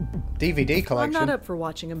 DVD I'm collection. not up for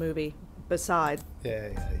watching a movie. Besides, Yeah.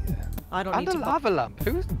 I don't And need a to. lava lamp.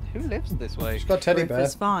 Who lives this way? She's got a teddy Griff bear.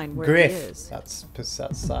 is fine where he Griff. is. That's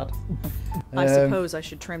sad. I suppose I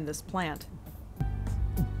should trim this plant.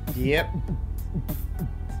 Yep.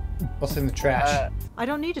 What's in the trash? I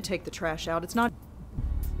don't need to take the trash out. It's not.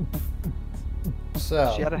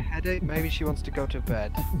 So, She had a headache. Maybe she wants to go to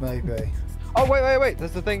bed. maybe. Oh wait!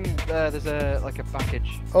 There's the thing. There's a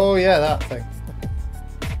package. Oh yeah, that thing.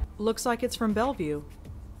 Looks like it's from Bellevue.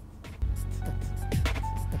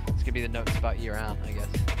 It's gonna be the notes about your aunt, I guess.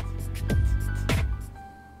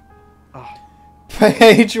 Oh.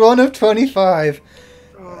 Page 1 of 25.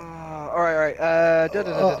 Alright.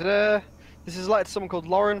 This is like someone called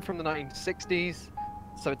Lauren from the 1960s.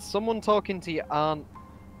 So it's someone talking to your aunt,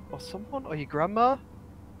 or your grandma.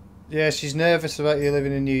 Yeah, she's nervous about you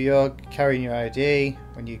living in New York, carrying your ID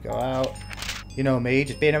when you go out. You know me,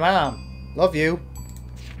 just being a man. Love you.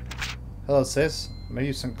 Hello, sis. I'm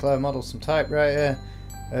a St. Clair model, some typewriter.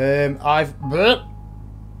 I've... Blip.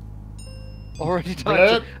 Already Blip.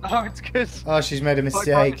 typed it. Oh, it's because. Oh, she's made a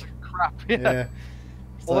mistake. Crap. Yeah. Yeah.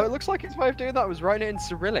 It's Although like- it looks like his way of doing that was writing it in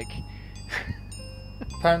Cyrillic.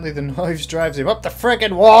 apparently the noise drives him up the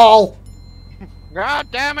friggin' wall! God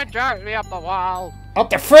damn it, drives me up the wall. Up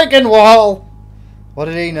the friggin' wall! What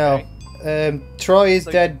did he know? Troy is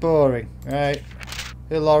dead boring. Right.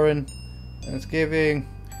 Hey, Lauren. Thanksgiving.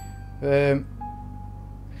 So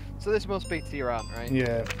this must be to your aunt, right?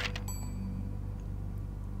 Yeah.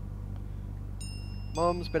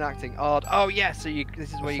 Mum's been acting odd. Oh yeah, so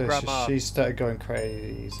this is where you grandma. She started going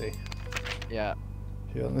crazy. Yeah.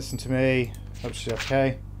 She won't listen to me. Hope she's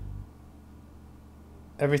okay.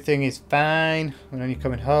 Everything is fine. When are you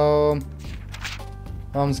coming home?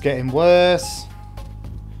 Mum's getting worse.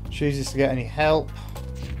 Chooses to get any help.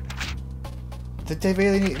 Did they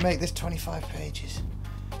really need to make this 25 pages?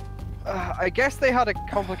 I guess they had a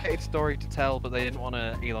complicated story to tell, but they didn't want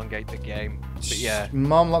to elongate the game. But yeah.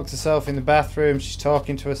 Mum locked herself in the bathroom. She's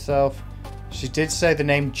talking to herself. She did say the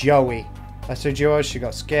name Joey. I said Joey. She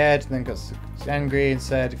got scared, and then got angry and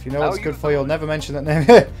said, "If you know what's good for you, you'll never mention that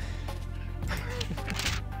name."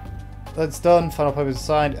 That's done. Final paper's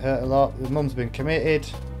signed. It hurt a lot. The mum's been committed.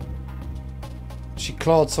 She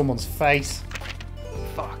clawed someone's face.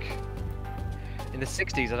 Fuck. In the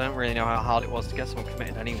 60s, I don't really know how hard it was to get someone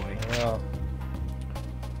committed anyway.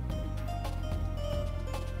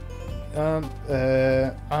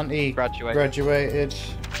 Auntie graduated.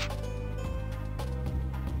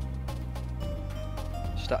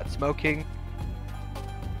 Started smoking.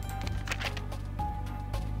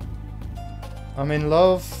 I'm in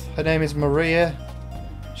love. Her name is Maria.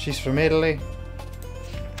 She's from Italy.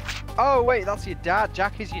 Oh wait, that's your dad.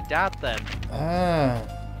 Jack is your dad then. Ah.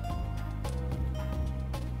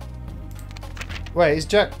 Wait, is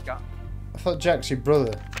Jack? I thought Jack's your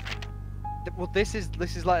brother. Well, this is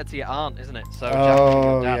letter to your aunt, isn't it? So.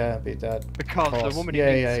 Oh Jack yeah, be dad. Because the woman who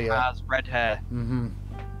has red hair. Mm-hmm.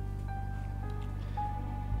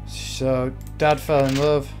 So dad fell in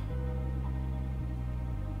love.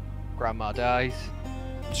 Grandma dies.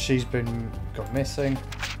 She's been got missing.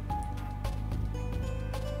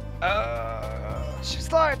 She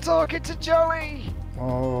started talking to Joey.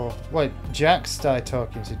 Oh wait, Jack started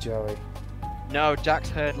talking to Joey. No, Jack's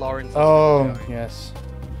heard Lauren's. Oh yes.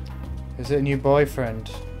 Is it a new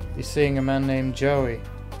boyfriend? He's seeing a man named Joey.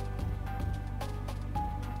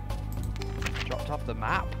 Dropped off the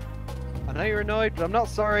map. I know you're annoyed, but I'm not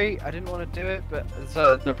sorry. I didn't want to do it, but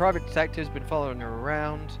so the private detective's been following her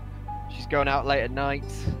around. She's going out late at night.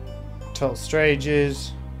 Total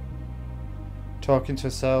strangers. Talking to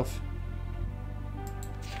herself.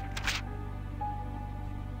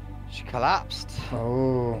 She collapsed.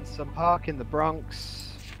 Oh. In some park in the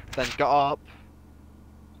Bronx. Then got up.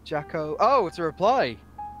 Jacko. Oh, it's a reply.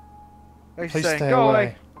 She's Please saying, stay go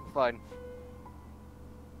away. I'm fine.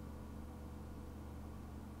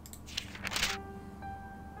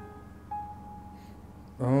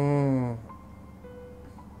 Oh.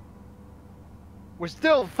 We're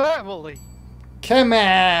still family. Come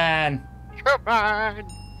on! Come on.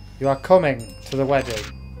 You are coming to the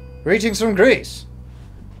wedding. Greetings from Greece.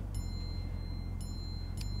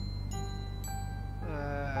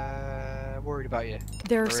 Worried about you.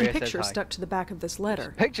 There are Maria some says pictures hi. stuck to the back of this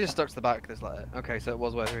letter. Pictures stuck to the back of this letter. Okay, so it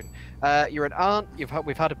was worth reading. You're an aunt.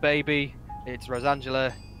 We've had a baby. It's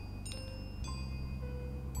Rosangela.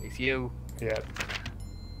 It's you. Yeah.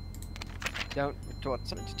 Don't want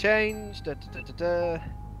something to change. Da, da, da, da, da.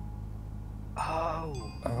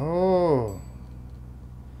 Oh. Oh.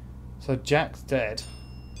 So Jack's dead.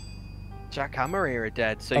 Jack and Maria are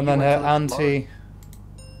dead. So and you then went her to look for auntie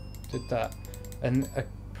did that. And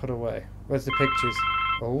put away. Where's the pictures?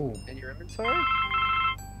 Oh. Lauren in your inventory.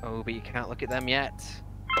 Oh, but you can't look at them yet.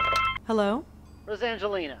 Hello?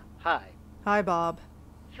 Rosangelina, hi. Hi, Bob.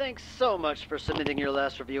 Thanks so much for submitting your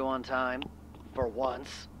last review on time. For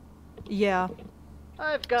once. Yeah.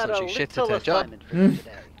 I've got So a she shits at little her job. assignment for you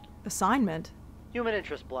today. Assignment? Human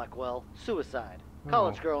interest, Blackwell. Suicide.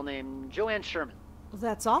 College girl named Joanne Sherman. Well,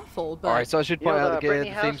 that's awful, but... Alright, so I should You know point out the the Brittany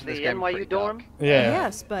themes house, of this the game are NYU pretty dorm? dark. Yeah.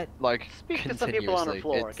 Yes, but... Like, Speak to some people on the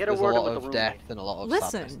continuously. floor. Get a There's word a in lot with the of roommate. death and a lot of Listen.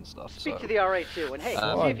 sadness and stuff. Speak so. to the RA too, and hey,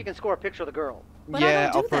 see if you can score a picture of the girl. But I Yeah,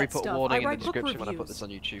 don't do I'll probably that put stuff. a warning I in the write book description when I put reviews. this on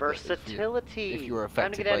YouTube. Versatility. If you were Time to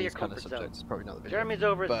affected get out by of your these kind of comfort zone. subjects, it's probably not the video. Jeremy's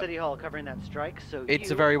over at but City Hall covering that strike, so it's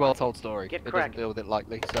you a very well told story. Get It doesn't cracking. deal with it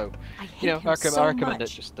lightly, so I hate you know, him I so recommend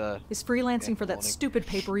much. it. Just Is freelancing yeah, for that warning. stupid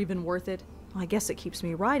paper even worth it? Well, I guess it keeps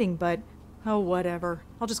me writing, but... Oh, whatever.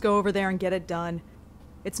 I'll just go over there and get it done.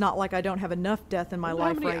 It's not like I don't have enough death in my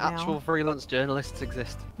life how many right actual now. freelance journalists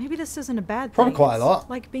exist? Maybe this isn't a bad thing. Probably quite a It's lot.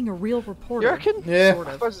 like being a real reporter. You reckon? Yeah. Sort I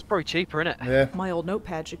of. suppose it's probably cheaper, isn't it? Yeah. My old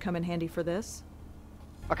notepad should come in handy for this.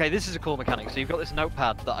 Okay, this is a cool mechanic. So you've got this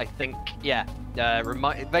notepad that I think, yeah,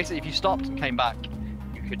 basically if you stopped and came back,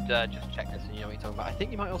 you could just check this and you know what you're talking about. I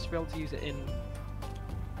think you might also be able to use it in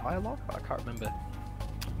dialogue. I can't remember.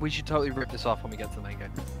 We should totally rip this off when we get to the main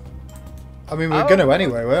game. I mean, we were going to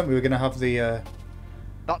anyway, weren't we? We were going to have the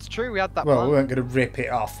That's true. We had that. Well, plan. we weren't going to rip it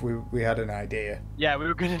off. We had an idea. Yeah, we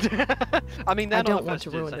were gonna do. I mean, they're I not don't the want first to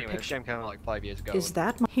to do ruin this the anyway. The picture. game came out like 5 years ago. Is and,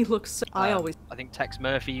 that he looks so... I always... I think Tex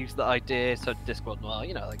Murphy used that idea, so did Discord Noir.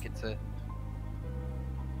 You know, like it's a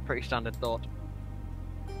pretty standard thought.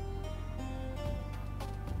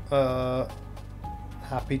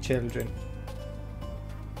 Happy children.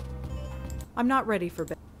 I'm not ready for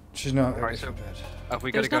bed. She's not ready Alright, for so bed. have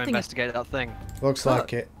we got to There's go nothing- investigate that thing? Looks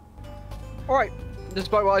like it. Alright,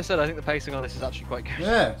 despite what I said, I think the pacing on this is actually quite good.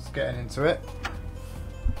 Yeah, it's getting into it.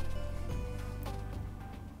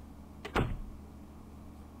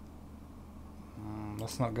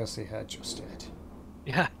 Let's not go see her just yet.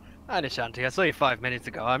 Yeah, and Ashanti, I saw you 5 minutes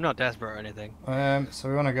ago. I'm not desperate or anything. So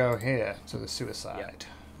we want to go here to the suicide.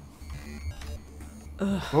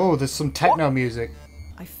 Oh, there's some techno music.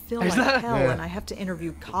 I feel Is like that- hell Yeah. and I have to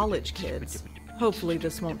interview college kids. Hopefully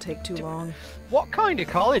this won't take too long. What kind of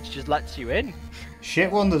college just lets you in?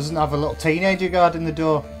 Shit one doesn't have a little teenager guarding the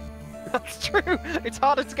door. That's true. It's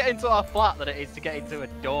harder to get into our flat than it is to get into a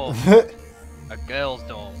dorm. A girl's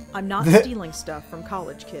dorm. I'm not stealing stuff from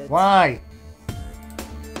college kids. Why?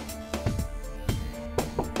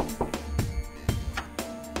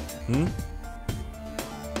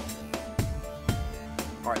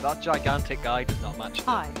 Alright, that gigantic guy does not match.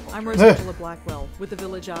 Hi, I'm Rosangela Blackwell with the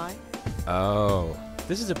Village Eye. Oh,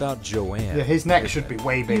 this is about Joanne. Yeah, his neck should be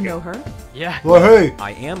way bigger. You know her? Yeah. Well, hey!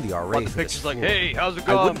 I am the RA Like the for this picture's like, floor. hey, how's it I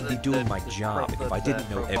going? wouldn't be doing my job if I didn't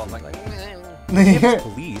know everything. He Campus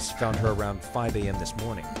police found her around 5 a.m. this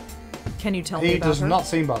morning. Can you tell me about does her? not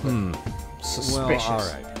seem bothered. Suspicious. Well,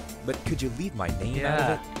 all right. But could you leave my name out of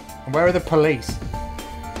Yeah. it? And where are the police?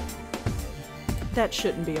 That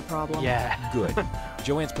shouldn't be a problem. Yeah. Good.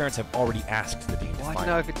 Joanne's parents have already asked the dean to Well, I find don't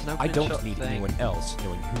know her. if it's an I open don't shut need thing. anyone else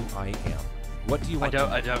knowing who I am. What do you I want? don't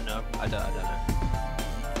to know. I don't know.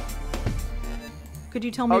 Could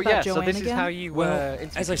you tell me Oh about yeah, Joanne so this again? is how you Well, interview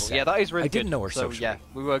as I people. said, Yeah, that is really I good. didn't know her so, socially, yeah,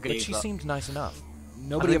 we were going to But use she that. seemed nice enough. I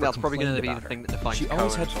Nobody think ever that's probably going to complained be the about thing her. that defines She Cohen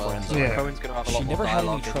always had as well. friends. So Yeah. Cohen's going to have a She lot never more had any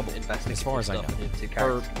dialogue trouble, and as investigative far as I stuff know. into Her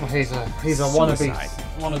characters. Well, he's a wannabe. suicide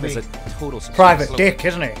was Wannabe. a total success. Private dick,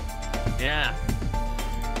 isn't he? Yeah.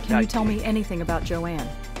 Can you tell me anything about Joanne?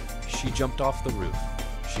 She jumped off the roof.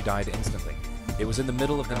 She died instantly. It was in the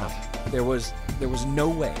middle of the night. There was no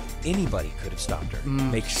way anybody could have stopped her.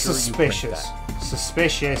 Make sure you print Suspicious. that.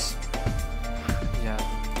 Suspicious.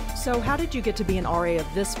 Yeah. So how did you get to be an RA of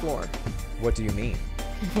this floor? What do you mean?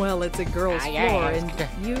 Well, it's a girl's floor, and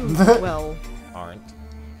you, well, Aren't?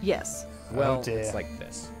 yes. Well, dear. it's like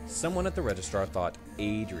this. Someone at the registrar thought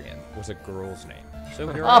Adrian was a girl's name.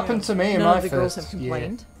 So here I am. Happened to me in None my of the girls first have year.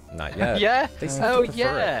 complained. Not yet. Yeah. They seem Oh, to prefer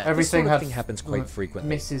yeah. it. Everything this sort of had thing happens quite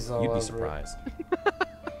frequently. Mrs. all You'd over be it. surprised.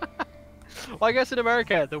 Well, I guess in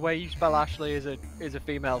America, the way you spell Ashley is a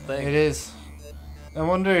female thing. It is. I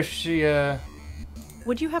wonder if she,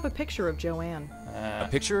 Would you have a picture of Joanne? A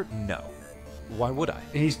picture? No. Why would I?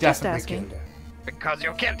 he's Just definitely asking. killed her. Because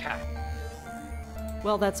you killed her.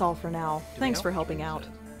 Well, that's all for now. Thanks for helping out.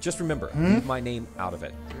 Just remember, leave my name out of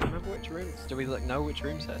it. Do we remember which rooms? Do we like know which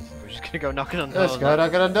room says? We're just gonna go knocking on Let's doors. go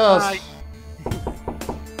knock on doors. Right.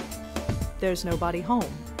 There's nobody home.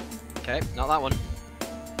 Okay, not that one.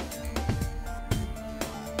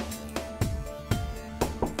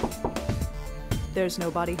 There's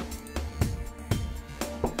nobody.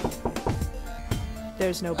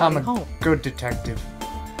 There's I'm nobody a home. good detective.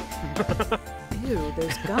 Ew,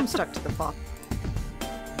 there's gum stuck to the faucet.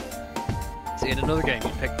 See, in another game,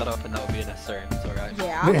 you'd pick that up and that would be unnecessary. It's alright.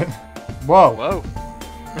 Yeah. Whoa. Whoa.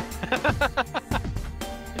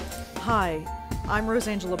 Hi, I'm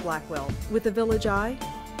Rosangela Blackwell with the Village Eye.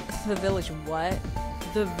 The village what?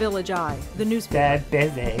 The Village Eye, the newspaper. Dead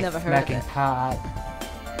busy. Never heard of Smoking it. pot.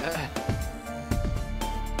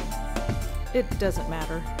 It doesn't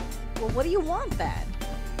matter. Well, what do you want then?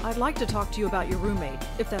 I'd like to talk to you about your roommate,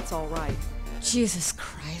 if that's all right. Jesus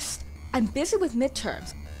Christ. I'm busy with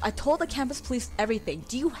midterms. I told the campus police everything.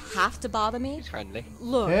 Do you have to bother me? He's friendly.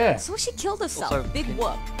 Look, Yeah. So she killed herself. Also, Big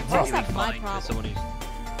whoop. It's Why is really that my fine problem? for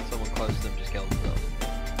someone close to them just killed themselves.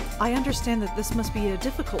 I understand that this must be a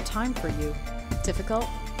difficult time for you. Difficult?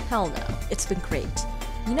 Hell no. It's been great.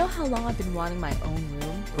 You know how long I've been wanting my own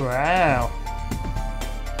room? Wow.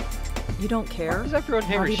 You don't care? Does everyone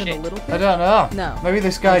here Not is even shit? a little bit? I don't know. No, Maybe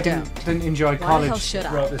this guy I didn't enjoy Why the college. hell should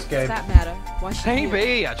I? Wrote this Does game. that matter? Why should you?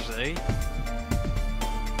 Maybe, actually.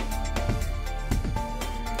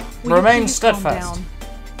 Will you Remain please calm steadfast. down?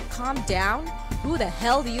 Calm down? Who the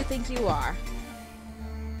hell do you think you are?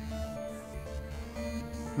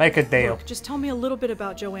 Make a deal. Look, just tell me a little bit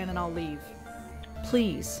about Joanne and I'll leave.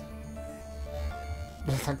 Please.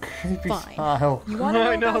 With a creepy Fine. smile. You want to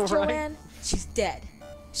know, I know, about right? Joanne? She's dead.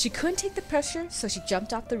 She couldn't take the pressure, so she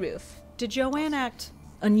jumped off the roof. Did Joanne act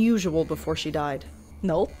unusual before she died?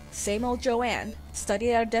 Nope, same old Joanne.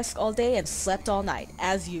 Studied at her desk all day and slept all night,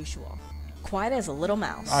 as usual. Quiet as a little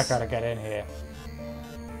mouse. I gotta get in here.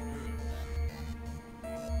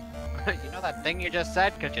 You know that thing you just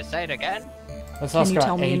said? Could you say it again? Let's Can ask you about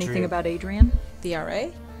tell me anything Adrian. about Adrian? The RA?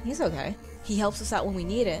 He's okay. He helps us out when we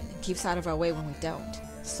need it and keeps out of our way when we don't.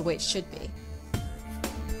 It's the way it should be.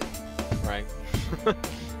 Right.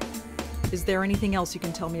 Is there anything else you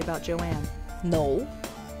can tell me about Joanne? No.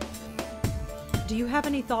 Do you have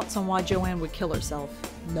any thoughts on why Joanne would kill herself?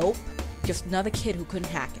 Nope. Just another kid who couldn't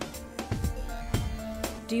hack it.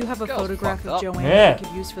 Do you have a Girl's photograph fucked of up. Joanne Yeah. that you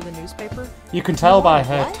could use for the newspaper? You can tell by What?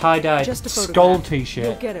 her What? tie-dye Just a photograph. skull You'll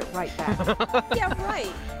t-shirt. get it right back. Yeah, right.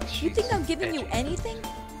 You think I'm giving you anything?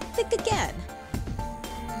 Think again.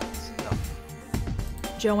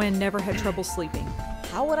 Joanne never had trouble sleeping.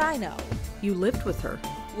 How would I know? You lived with her.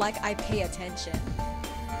 Like I pay attention.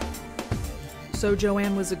 So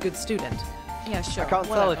Joanne was a good student. Yeah, sure. I can't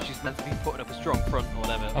tell whatever. if she's meant to be putting up a strong front or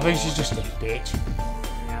whatever. I think she's just a bitch.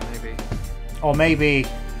 Yeah, maybe. Or maybe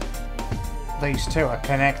these two are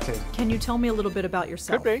connected. Can you tell me a little bit about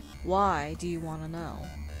yourself? Could be. Why do you want to know?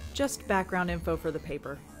 Just background info for the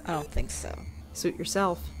paper. I don't think so. Suit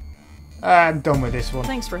yourself. I'm done with this one.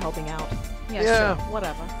 Thanks for helping out. Yeah, Yeah. sure.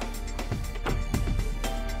 Whatever.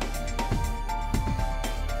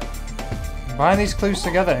 Bind these clues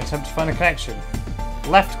together in attempt to find a connection.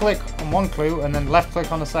 Left click on one clue and then left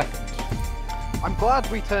click on a second. I'm glad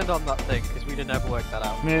we turned on that thing because we didn't ever work that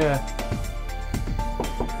out. Yeah.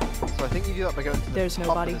 So I think you do that by going to the There's top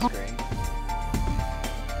nobody of the home. screen.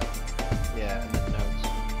 Yeah, and then notes.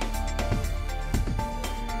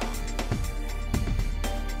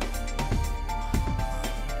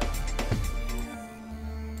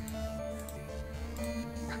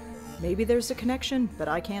 Maybe there's a connection, but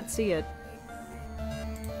I can't see it.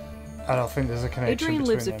 I don't think there's a connection Adrian between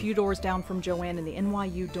lives a them. few doors down from Joanne in the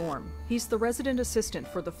NYU dorm. He's the resident assistant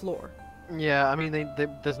for the floor. Yeah, I mean,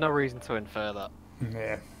 there's no reason to infer that.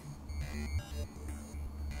 Yeah.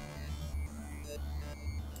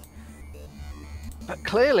 But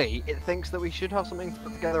clearly, it thinks that we should have something to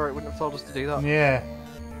put together, or it wouldn't have told us to do that. Yeah.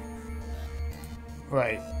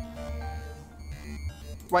 Right.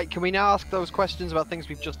 Right, can we now ask those questions about things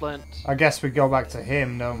we've just learnt? I guess we go back to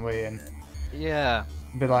him, don't we? And Yeah.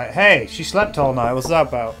 be like, hey, she slept all night. What's that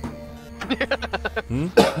about?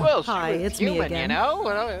 Well, she Hi, was it's me human, again. You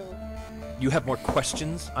know? You have more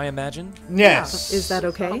questions, I imagine? Yes. Is that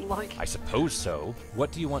okay? Like... I suppose so.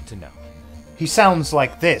 What do you want to know? He sounds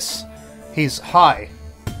like this. He's high.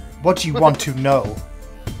 What do you want to know?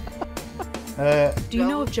 Do you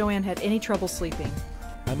know if Joanne had any trouble sleeping?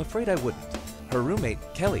 I'm afraid I wouldn't. Her roommate,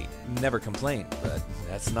 Kelly, never complained, but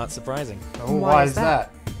that's not surprising. Oh, why is that?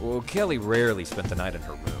 Well, Kelly rarely spent the night in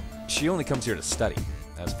her room. She only comes here to study,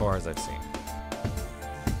 as far as I've seen.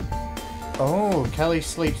 Oh, Kelly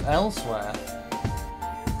sleeps elsewhere.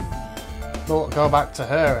 We'll go back to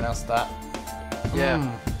her and ask that. Yeah.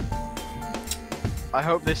 Hmm. I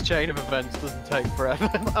hope this chain of events doesn't take forever.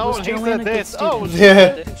 Oh, Was and he Joanne said a good this. Oh, student? Yeah.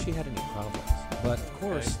 I don't think she had any problems, but of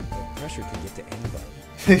course, the pressure can get to anybody.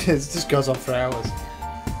 It just goes on for hours.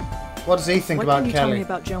 What does he think What about can you tell me Kelly?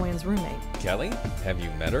 about Joanne's roommate? Kelly? Have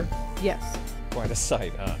you met her? Yes. Quite a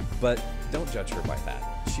sight, huh? But don't judge her by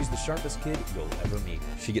that. She's the sharpest kid you'll ever meet.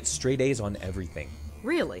 She gets straight A's on everything.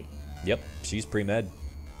 Really? Yep, she's pre-med.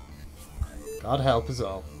 God help us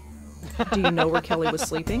all. Do you know where Kelly was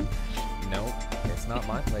sleeping? No, it's not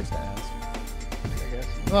my place to ask.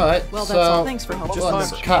 Alright, Well, that's so all. Thanks for helping. just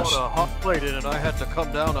us. let's catch. a hot plate in and I had to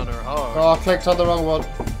come down on her hard. Oh, I clicked on the wrong one.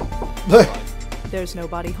 There's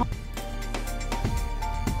nobody home.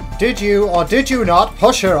 Did you or did you not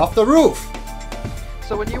push her off the roof?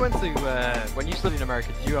 So when you went to, when you studied in America,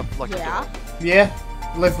 did you have like Yeah. a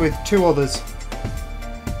Yeah, live with two others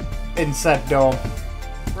in said dorm.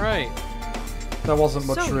 Right. There wasn't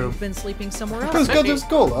much So room. you've been sleeping somewhere It was else? good to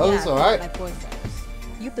school though, it's Yeah, alright. my boyfriends.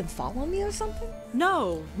 You've been following me or something?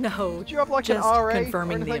 No. Did you have like Just an RA or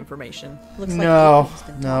confirming the anything? information. Looks No, Adrian's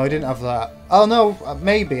been no, talking. he didn't have that. Oh no,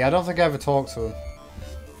 maybe. I don't think I ever talked to him.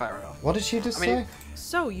 Fair enough. What did she just I mean- say?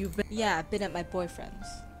 So you've been... Yeah, I've been at my boyfriend's.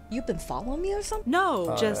 You've been following me or something? No,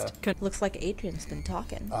 Oh, just... Looks like Adrian's been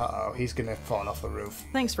talking. Uh-oh, he's gonna fall off the roof.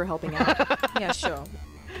 Thanks for helping out. Yeah, sure.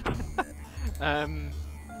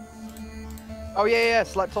 Oh yeah,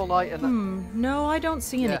 slept all night and. No, I don't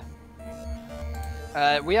see any...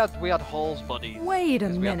 We had halls buddies. Wait a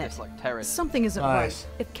 'cause we had minute. this, like, terrace. Something isn't Nice.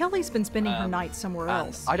 right. If Kelly's been spending her night somewhere And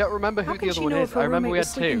else, I don't remember how who can the she other one know is. if her I remember we roommate had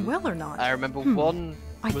was sleeping two. well or not? I remember one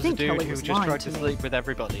I was a think dude Kelly who was just lying tried to to me. sleep with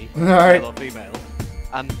everybody. Alright. I love female.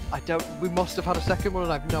 And we must have had a second one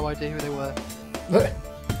and I have no idea who they were.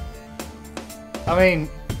 I mean,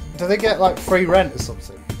 do they get like free rent or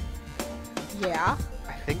something? Yeah.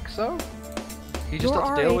 I think so. You just Your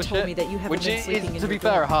have to deal RA with told shit, me that you haven't which been is, sleeping in to be your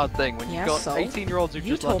fair, dorm. a hard thing when Yeah, you've got so? 18-year-olds who've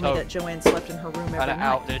You just told left me home that Joanne slept in her room every and are night.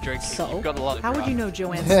 out there drinking. So? You've got a lot of How would crap. you know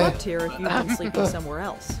Joanne slept here if you've been sleeping somewhere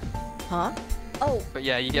else? Huh? Oh. But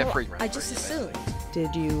yeah, you get well, free rent. I just assumed.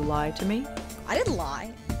 Did you lie to me? I didn't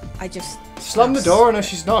lie. I just... Slam the door on her,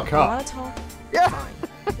 she's not a You cop. want to talk? Yeah.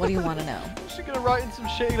 Fine. What do you want to know? She's gonna write in some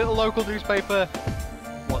shitty little local newspaper.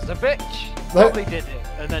 Was a bitch. Probably did it,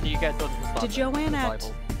 and then you get done for stuff. Did Joanne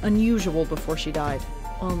act unusual before she died?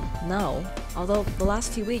 No. Although the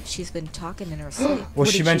last few weeks she's been talking in her sleep. Well,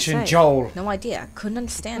 she mentioned Joel. No idea. Couldn't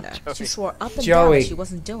understand her. Joey. She swore up and down Joey. that she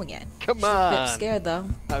wasn't doing it. Come She's a bit on. scared though.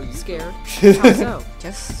 How you Scared? How so?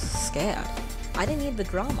 Just scared. I didn't need the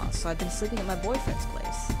drama, so I've been sleeping at my boyfriend's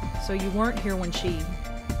place. So you weren't here when she...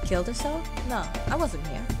 Killed herself? No, I wasn't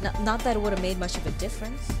here. Not that it would have made much of a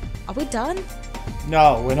difference. Are we done?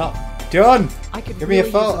 No, we're not done. I could Give really me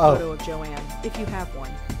a photo. use a photo of Joanne, if you have one.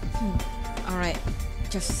 Alright,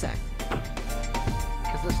 just a sec.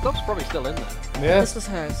 Because the stuff's probably still in there. Yeah. This was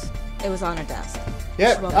hers. It was on her desk.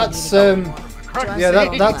 Yeah, She won't be that's needing it anymore.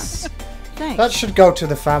 yeah, that's Thanks. that should go to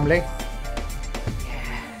the family.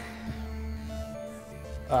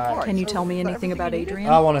 Can you tell me anything about Adrian?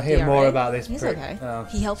 I want to hear Yeah, more right? about this. He's prick. okay. Oh.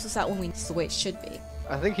 He helps us out when it's the way it should be.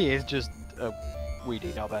 I think he is just a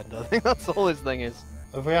weedy knobhead. I think that's all his thing is.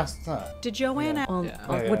 Have we asked that? Did Joanne act...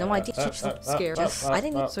 With no idea. She's scared. I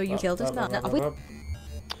didn't. So you killed us? No, are we? Right.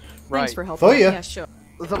 Thanks for helping. For you. Yeah, sure.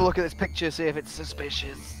 Let's have a look at this picture, see if it's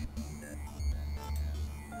suspicious.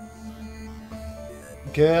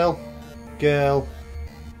 Girl,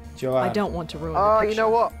 Joanne. I don't want to ruin the Oh, picture. you know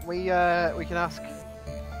what? We can ask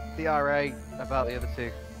the RA about the other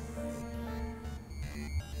two.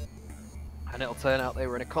 And it'll turn out they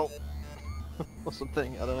were in a cult. Or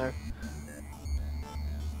something, I don't know.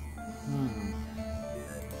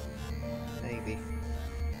 Maybe.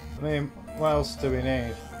 I mean, what else do we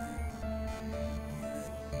need?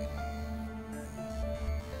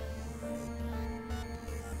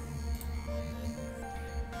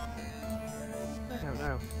 I don't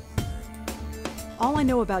know. All I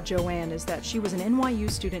know about Joanne is that she was an NYU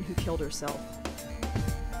student who killed herself.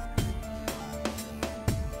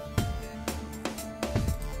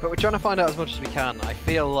 But we're trying to find out as much as we can. I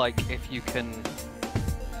feel like if you can...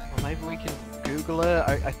 Well, maybe we can Google her.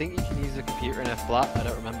 I think you can use a computer in her flat. I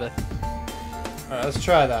don't remember. Alright, let's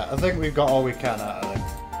try that. I think we've got all we can out of it.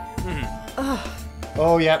 Ugh,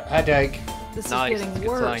 Oh, yep, headache. this Nice, is that's a getting good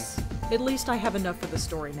worse. At least I have enough for the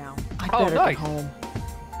story now. I Oh, better nice. get home.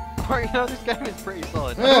 Well, you know, this game is pretty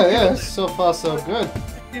solid. Yeah, so far so good.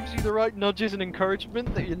 It gives you the right nudges and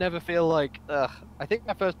encouragement that you never feel like, ugh. I think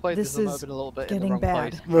my first play This this might have is been a little bit in the getting wrong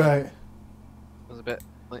bad. place. Right. It was a bit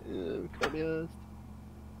like, can't be honest.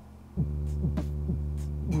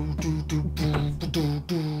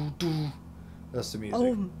 That's the music.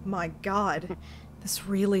 Oh my god. This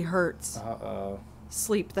really hurts. Uh-oh.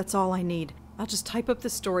 Sleep, that's all I need. I'll just type up the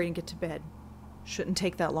story and get to bed. Shouldn't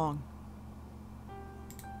take that long.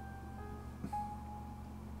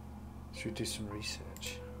 Should we do some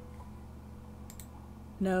research?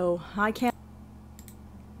 No, I can't.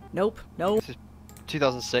 Nope, no. This is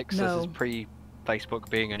 2006, No. this is pre-Facebook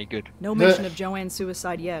being any good. No mention of Joanne's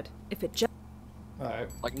suicide yet. If it just... Alright.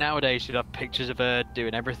 Like nowadays, you'd have pictures of her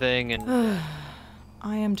doing everything and...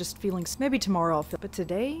 I am just feeling... Maybe tomorrow I'll feel... But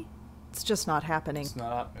today, it's just not happening. It's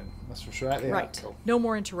not happening. Let's just write the Right. article. No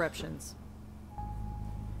more interruptions.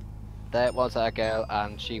 There was a girl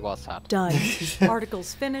and she was sad. Done.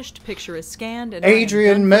 Article's finished, picture is scanned, and I am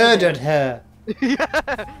Adrian done for the murdered day. her.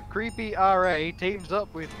 Yeah! Creepy RA teams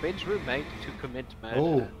up with binge roommate to commit murder.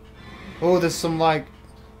 Oh. Oh, there's some like...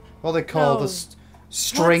 What they call No. the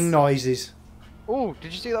string What's- noises. Oh,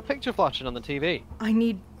 did you see that picture flashing on the TV? I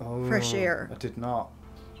need Oh, fresh air. I did not.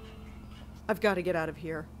 I've got to get out of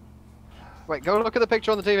here. Wait, go look at the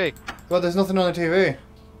picture on the TV. Well, there's nothing on the TV.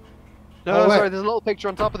 No, Oh, wait. sorry, there's a little picture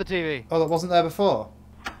on top of the TV. Oh, that wasn't there before?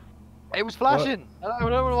 It was flashing. I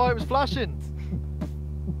don't know why it was flashing.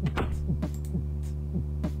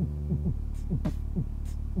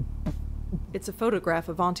 It's a photograph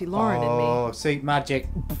of Auntie Lauren and me. Oh, see, magic.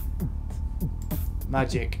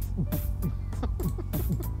 Magic.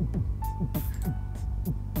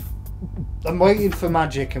 I'm waiting for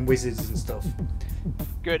magic and wizards and stuff.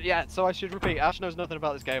 Good, yeah, so I should repeat, Ash knows nothing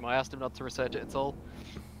about this game. I asked him not to research it at all.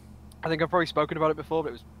 I think I've probably spoken about it before, but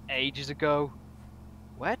it was ages ago.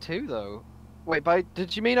 Where to, though? Wait,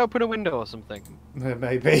 did you mean open a window or something?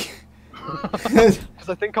 Maybe. Because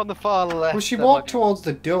I think on the far left. Well, she there walked might towards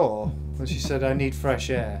the door and she said, "I need fresh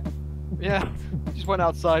air." be- Yeah. Just went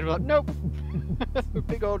outside. We're like, nope.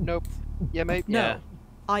 Big old nope. Yeah, mate. No. Yeah.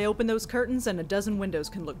 I open those curtains and a dozen windows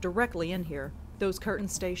can look directly in here. Those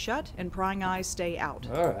curtains stay shut and prying eyes stay out.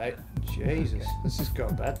 Alright. Jesus. Let's just go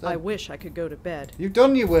to bed then. I wish I could go to bed. You've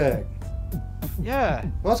done your work. Yeah.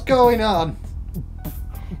 What's going on?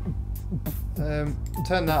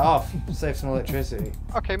 Turn that off. Save some electricity.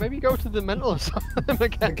 Okay, maybe go to the mental asylum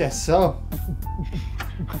again. I guess so.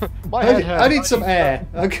 My head I hurts. need some air.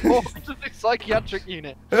 Okay. Go to the psychiatric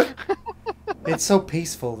unit. It's so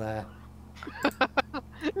peaceful there.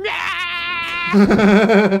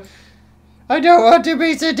 I don't want to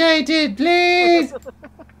be sedated, please!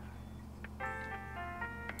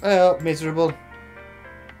 Oh, miserable.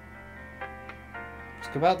 Let's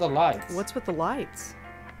go about the lights. What's with the lights?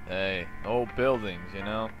 Hey, old buildings, you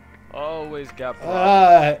know? Always got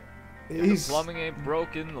problems. If the plumbing ain't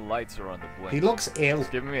broken, the lights are on the blink. He looks ill. It's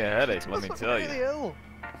giving me a headache, let me tell Really you. ill.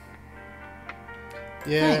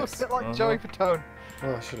 Yeah. It's a bit like Joey Fatone.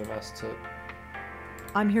 Oh, I should have asked it.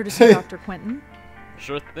 I'm here to see Dr. Quentin.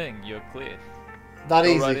 Sure thing, you're cleared. That Go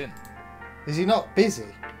easy. right in. Is he not busy?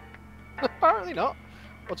 Apparently not.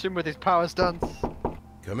 Watch him with his power stance.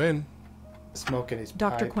 Come in. Smoking his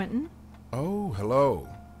Dr. pipe. Quentin? Oh, hello.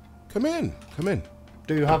 Come in. Come in.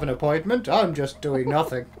 Do you have an appointment? I'm just doing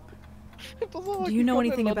nothing. It doesn't look like Do you he's know got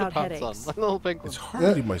anything little about underpants headaches? on. Little pink It's one.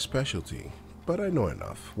 hardly my specialty, but I know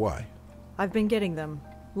enough. Why? I've been getting them.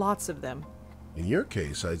 Lots of them. In your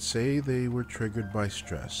case, I'd say they were triggered by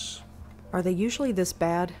stress. Are they usually this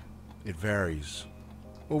bad? It varies.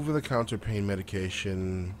 Over-the-counter pain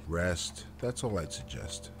medication, rest, that's all I'd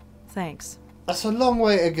suggest. Thanks. That's a long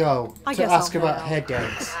way to go I to guess ask I'll about head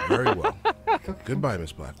headaches. Very well. Goodbye,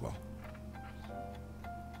 Miss Blackwell.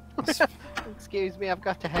 Excuse me, I've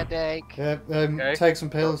got a headache. Okay. Take some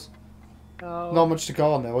pills. Oh. Not much to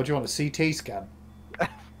go on there. What do you want, a CT scan?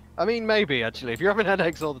 I mean, maybe actually. If you're having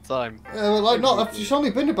headaches all the time. Like not. She's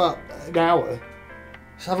only been about an hour.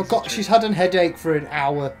 She's had a headache for an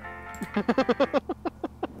hour.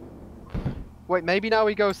 Wait, maybe now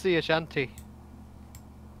we go see Ashanti.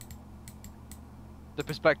 The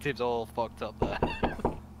perspective's all fucked up there.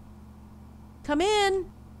 Come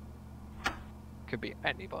in. Could be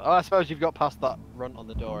anybody. Oh, I suppose you've got past that runt on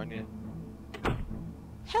the door, haven't you?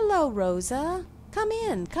 Hello, Rosa. Come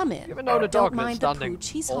in, come in. You ever known a dog Don't mind that's the standing pooch,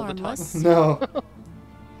 he's all the time? harmless. No.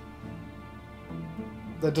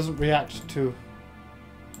 That doesn't react to.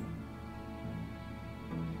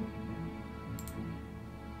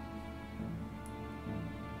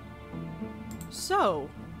 So,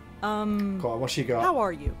 Go on, what's she got? how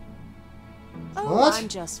are you? Oh, What? I'm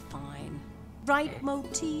just fine. Right,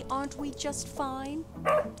 Moti? Aren't we just fine?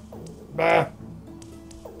 Bah.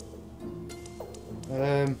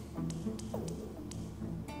 It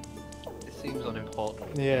seems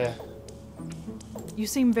unimportant. Yeah. You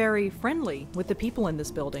seem very friendly with the people in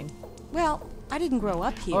this building. Well, I didn't grow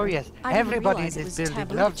up here. Oh yes, I didn't everybody in realize it this was building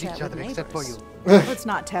taboo to loves chat each other with except for neighbors. you. Well, it's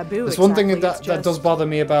not taboo. There's one thing exactly, that it's that does just- bother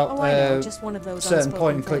me about Oh, I know, just one of those certain unspoken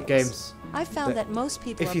point-and-click things. games. I found that most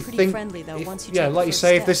people If are you pretty think, friendly though if- once you yeah, take like the you first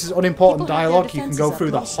say, if step. this is unimportant People have their dialogue, you can defenses go up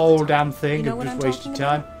through the most of the whole time. damn thing You know and what just I'm waste your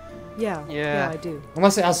talking time. Yeah, Yeah. I do.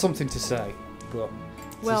 Unless it has something to say. But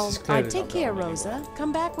Well, this is clearly Take not care, that Rosa.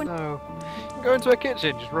 Come back when. No. Go into a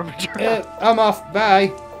kitchen, just rummage around. Yeah, I'm off.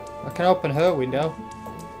 Bye. I can open her window.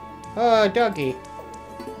 Oh, doggy.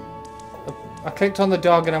 I clicked on the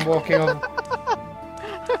dog and I'm walking over.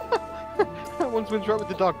 I want to interact with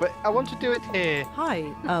the dog, but I want to do it here. Hi,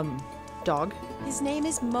 dog. His name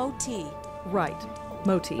is Moti. Right,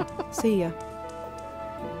 Moti. See ya.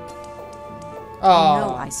 Oh, You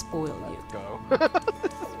know I spoil you. Go.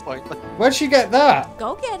 This is pointless. where'd she get that?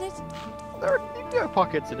 Go get it. There are no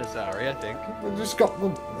pockets in a sari, I think. We've just got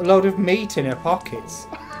a load of meat in her pockets.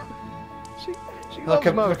 She Like loves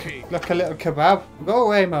a, Moti. like a little kebab. Go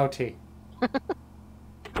away, Moti.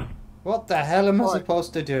 What the hell am I Right.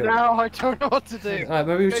 supposed to do? Now I don't know what to do. Alright,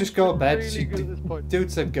 maybe we just go to bed. Really good at this point.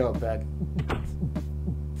 Dude said go to bed.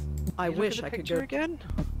 I You look wish at the I could picture go. again.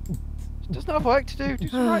 She doesn't have work to do. Do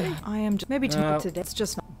some writing. I am maybe No. today. It's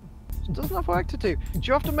just not. She doesn't have work to do. Do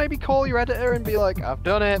you have to maybe call your editor and be like, I've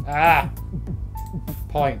done it? Ah.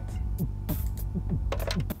 Point.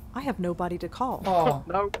 I have nobody to call. Oh.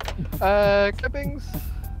 No. Clippings.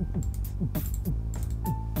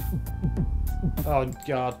 Oh,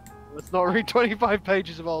 God. Let's not read 25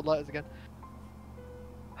 pages of old letters again.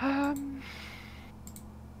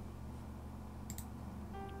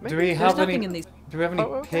 Do we There's have nothing any? in these. Do we have any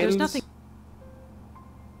Oh, okay. pills? There's nothing.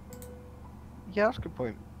 Yeah, that's a good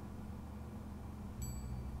point.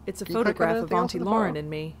 It's a Can you click on photograph of anything else Auntie in the Lauren photo? and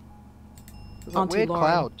me. There's a Auntie weird Lauren.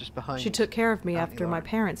 cloud just behind. She took care of me Auntie after my Lauren.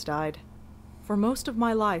 parents died. For most of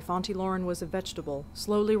my life, Auntie Lauren was a vegetable,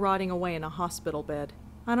 slowly rotting away in a hospital bed.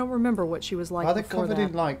 I don't remember what she was like Are they before covered that.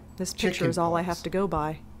 in, like, This picture chicken is all I pox? have to go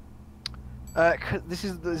by. This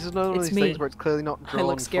is one of It's these me. things where it's clearly not drawn. I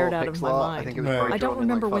look scared full out of pixel my art. I mind. think it was No. probably I don't drawn in,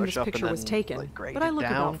 like, remember when this Photoshop picture and was then, taken, like, but I graded look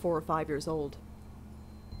down. about 4 or 5 years old.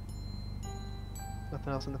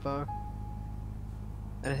 Nothing else in the photo.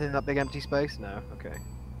 Anything in that big empty space? No. Okay.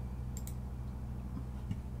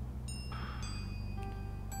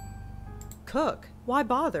 Cook? Why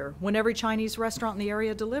bother when every Chinese restaurant in the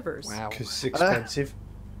area delivers? Wow. Because it's expensive.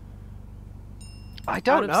 I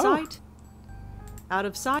don't know. Out of sight? Out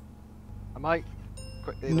of sight? I might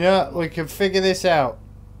quickly. look No, at we can figure this out.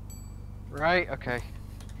 it. Right. Okay.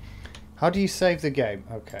 How do you save the game?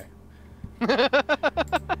 Okay.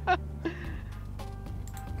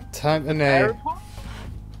 Time to name.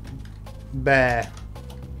 Bear.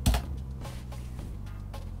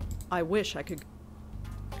 I wish I could.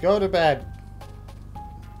 Go to bed.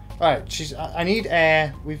 Alright, she's. I need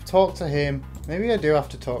air. We've talked to him. Maybe I do have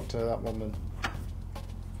to talk to that woman.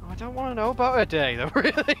 I don't want to know about her day, though.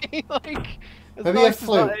 Really, like. as Maybe nice a as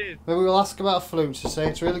flute. that is. Maybe we'll ask about a flute to say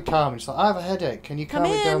it's really calm. It's like, I have a headache. Can you calm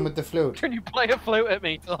Come me down in. with the flute? Can you play a flute at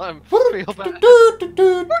me till I feel better?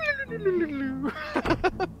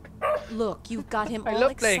 Look, you've got him I all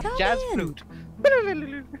love playing excited. jazz flute.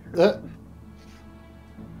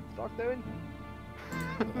 Stop doing.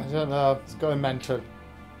 I don't know. It's going mental.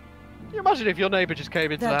 Can you imagine if your neighbour just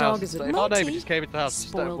came into That the dog house? is a If our neighbour Moti, just came into the house and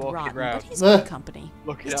started spoiled walking rotten, around. but he's good company.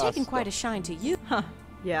 Looking He's at us taken quite a stuff. shine to you. Huh.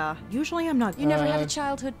 Yeah, usually I'm not. You never had a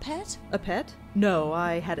childhood pet? A pet? No,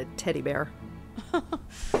 I had a teddy bear.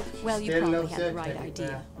 Well, you Still probably loves had it, the right teddy idea.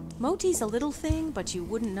 bear. Moti's a little thing, but you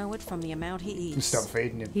wouldn't know it from the amount he eats. Stop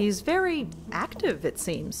feeding him. He's very active, it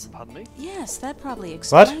seems. Pardon me? Yes, that probably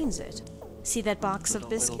explains it. See that box of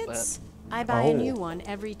Little biscuits? I buy a Oh. new one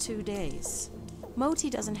every 2 days. Moti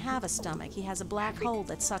doesn't have a stomach. He has a black hole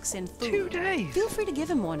that sucks in food. 2 days? Feel free to give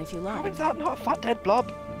him one if you How like. is that not a fat dead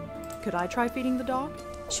blob? Could I try feeding the dog?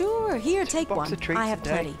 Sure, here, take box one. of treats I have a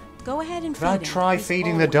day. plenty. Go ahead and Can I feed him. try He's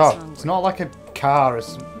feeding the always dog? hungry. It's not like a car or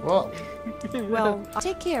something. What? Well,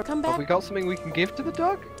 Take care. Come Have back. we got something we can give to the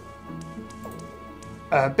dog?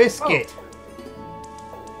 A biscuit.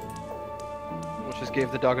 We'll just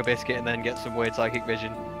give the dog a biscuit and then get some weird psychic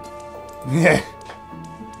vision. Yeah.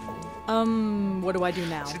 what do I do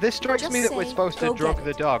now? See, this strikes Just me that we're say, supposed to "Go drug get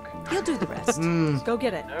the it." dog. He'll do the rest. Go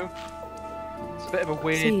get it. No? It's a bit of a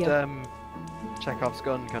weird See ya. Chekhov's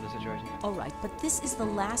gun kind of situation. All right, but this is the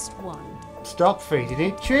last one. Stop feeding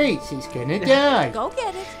it treats. It's gonna die. Go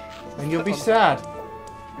get it. And you'll be sad.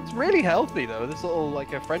 It's really healthy though. This little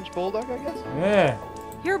like a French bulldog, I guess. Yeah.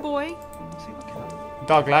 Here, boy. See, look at that.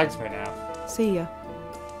 Dog likes me now. See ya.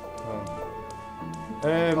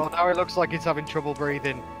 Oh, now it looks like it's having trouble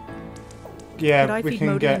breathing. Yeah, Could I we feed can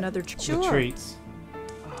Moti get another the Sure. treats.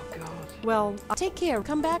 Oh god. Well, Take care.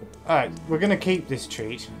 Come back. Alright, we're gonna keep this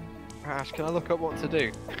treat. Ash, can I look up what to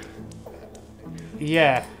do?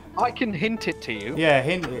 Yeah. I can hint it to you. Yeah,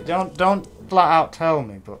 hint it. Don't flat out tell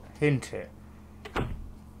me, but hint it.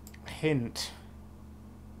 Hint.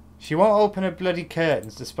 She won't open her bloody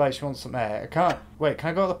curtains despite she wants some air. I can't. Wait, can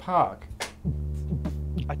I go to the park?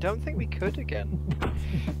 I don't think we could again.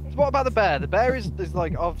 What about the bear? The bear is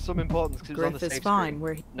like of some importance because it was on Griff the is save fine. screen.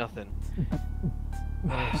 Where he... Nothing.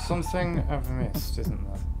 There's something I've missed, isn't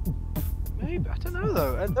there? Maybe, I don't know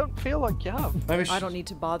though. I don't feel like you have. Maybe I don't need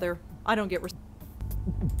to bother. I don't get.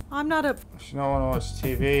 I'm not a. She don't want to watch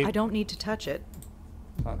TV. I don't need to touch it.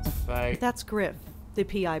 That's fake. That's Griff, the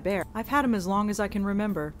PI bear. I've had him as long as I can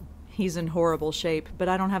remember. He's in horrible shape, but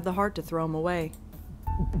I don't have the heart to throw him away.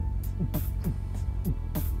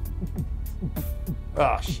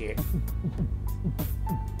 Oh shit.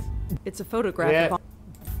 It's a photograph Yeah.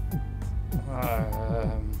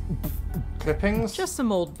 of Clippings? just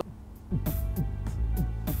some old.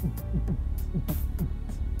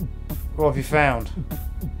 What have you found?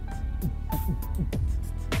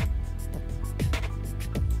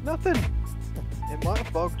 Nothing. It might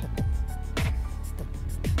have bugged.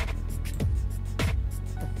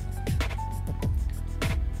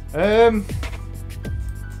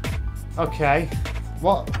 Okay.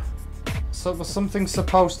 What? So was something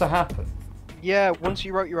supposed to happen? Yeah, once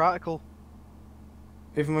you wrote your article.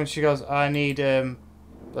 Even when she goes, I need the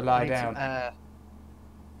lie down.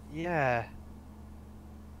 Yeah.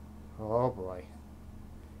 Oh boy.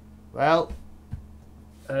 Well.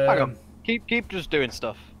 Hang on. Keep just doing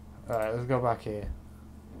stuff. Alright, let's go back here.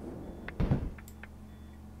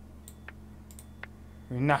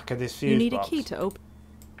 We knacker this fuse You need box. a key to open.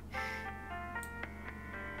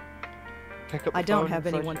 pick up the I don't phone have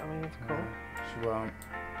and say anyone. she got me to call? She won't.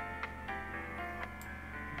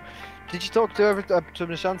 Did you talk to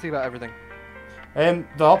Nishanti about everything?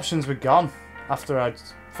 The options were gone after I'd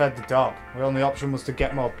fed the dog. The only option was to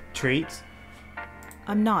get more treats.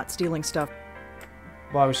 I'm not stealing stuff.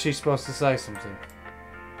 Why was she supposed to say something?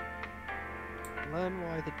 Learn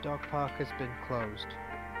why the dog park has been closed.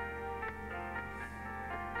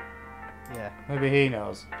 Yeah. Maybe he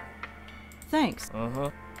knows. Thanks.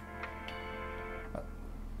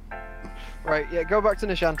 Right, yeah, go back to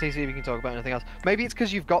Nishanti, see if you can talk about anything else. Maybe it's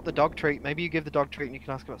because you've got the dog treat. Maybe you give the dog treat and you can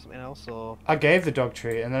ask about something else, or... I gave the dog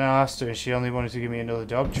treat, and then I asked her and she only wanted to give me another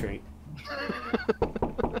dog treat.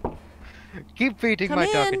 Keep feeding Come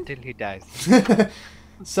my dog in. until he dies.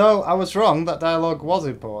 So, I was wrong. That dialogue was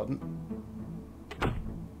important.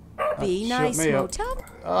 Be Shut nice, me up. Motel.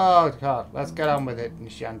 Oh, God. Let's get on with it,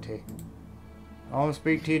 Nishanti. I want to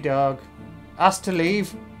speak to your dog. Ask to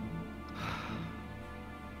leave.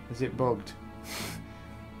 Is it bugged?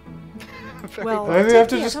 Well, Maybe we have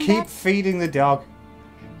to care, just come keep back. feeding the dog.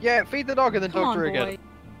 Yeah, feed the dog and then come talk on, to her boy. again.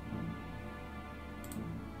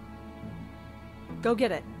 Go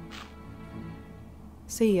get it.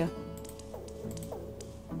 See ya.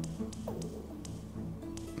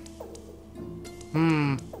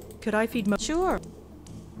 Could I feed Sure.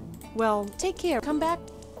 Well, Take care. Come back.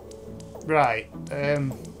 Right.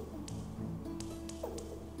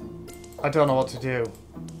 I don't know what to do.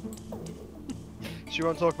 She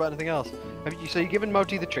won't talk about anything else. So you're giving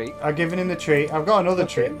Moti the treat? I've given him the treat. I've got another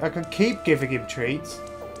treat. I could keep giving him treats.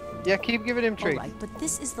 Yeah, keep giving him All treats. right, but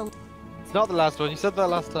this is the. It's not the last one. You said that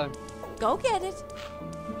last time. Go get it.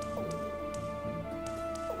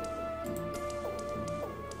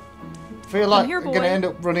 I feel like here, I'm going to boy. end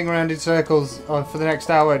up running around in circles for the next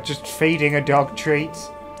hour just feeding a dog treats.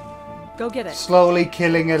 go get it. Slowly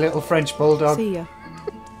killing a little French bulldog. See ya.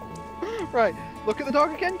 Right, look at the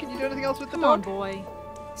dog again. Can you do anything else with the Come on, dog? boy.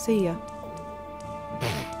 See ya.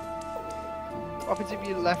 What happens if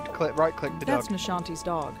you right click the That's dog? Nishanti's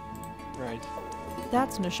dog. Right.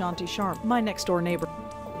 That's Nishanti Sharp, my next door neighbor.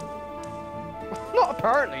 Not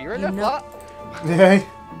apparently. You're in You a know- flat. Yeah.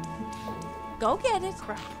 Go get it.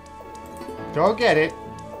 Crap. Go get it.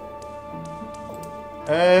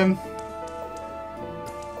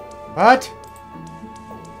 What?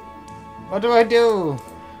 What do I do?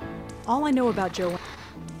 All I know about Joanne.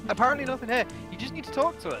 Apparently nothing here. You just need to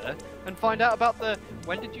talk to her and find out about the...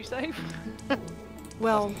 When did you save?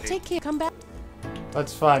 Well, Take care. Come back.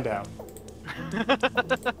 Let's find out.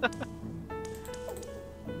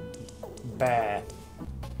 Bear.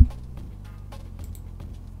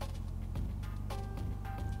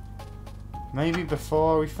 Maybe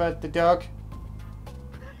before we fed the dog?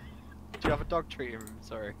 Do you have a dog treat him?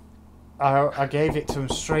 Sorry. I gave it to him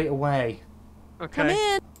straight away. Okay. Come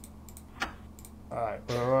in. Alright,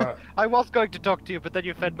 alright. I was going to talk to you, but then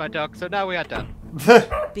you fed my dog, so now we are done.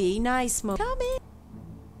 Be nice, Mo. Come in.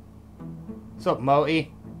 What's up,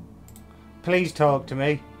 Moti? Please talk to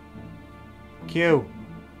me. Q.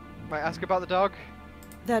 Right, ask about the dog.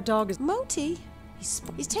 that dog is. Moti.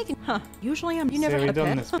 He's taking. Huh. Usually I'm. You never So we had a done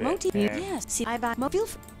pet. this Huh, bit? Moti. Yeah. Yes. See, I buy. Feel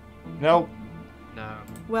free. Nope. No.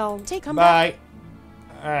 Well, Take come back.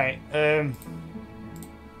 Bye. Alright,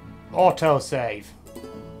 auto save.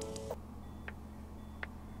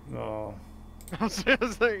 Oh. I was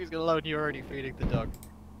thinking he's gonna load you already feeding the dog.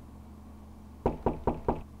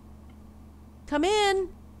 Come in.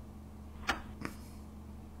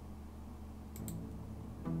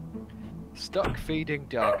 Stuck feeding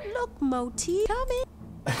dog. Look, Moti. Come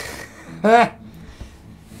in.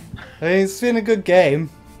 It's been a good game.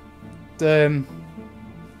 You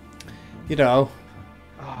know,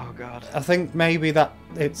 Oh god. I think maybe that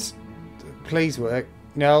it's. Please work.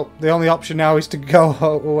 No, the only option now is to go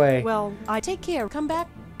away. well, I. Take care. Come back.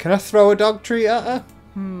 Can I throw a dog treat at her?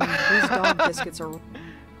 These dog biscuits are.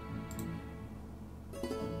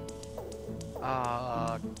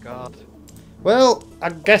 Ah, god. Well, I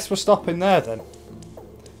guess we're stopping there then.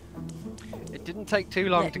 It didn't take too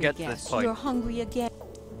long Let to me get to guess. this point. You're hungry again.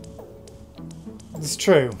 It's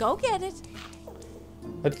true. Go get it.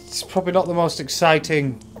 It's probably not the most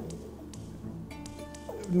exciting.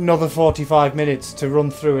 Another 45 minutes to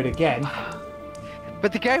run through it again.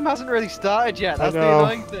 But the game hasn't really started yet. I That's the know.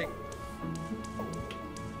 annoying thing.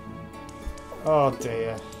 Oh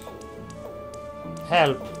dear.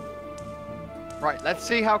 Help. Right, let's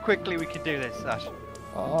see how quickly we can do this, Ash.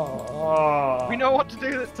 Oh. We know what to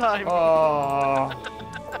do this time. Oh.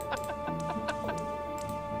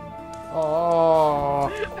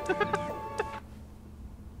 Oh.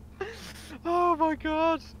 Oh my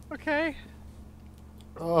god. Okay.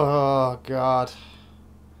 Oh God.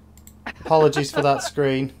 Apologies for that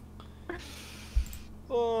screen.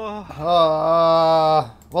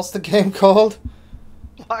 What's the game called?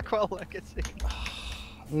 Blackwell Legacy.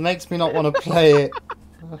 Makes me not want to play it.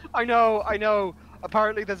 I know.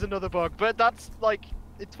 Apparently there's another bug, but that's like,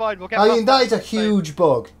 it's fine. We'll get. I mean, that is a huge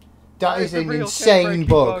bug. That is an insane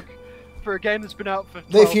bug. For a game that's been out for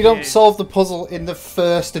 12 If you don't years. solve the puzzle in the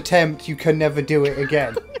first attempt, you can never do it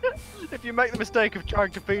again. If you make the mistake of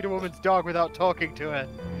trying to feed a woman's dog without talking to her.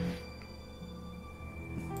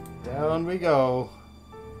 Down we go.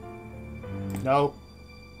 Nope.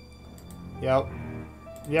 Yep.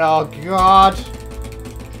 Yeah, oh God.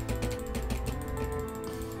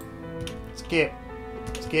 Skip.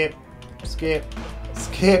 Skip. Skip.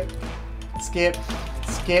 Skip. Skip.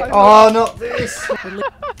 Skip. Oh, not this.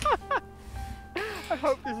 I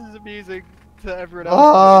hope this is amusing to everyone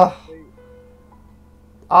else.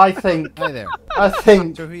 I think. Hi there. I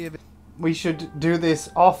think we should do this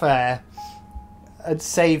off air and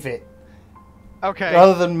save it. Okay.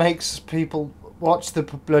 Rather than make people watch the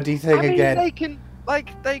bloody thing I mean, again.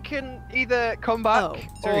 they can either come back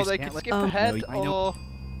or they can skip ahead or.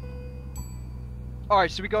 Alright,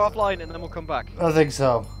 should we go offline and then we'll come back? I think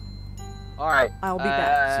so. Alright. I'll be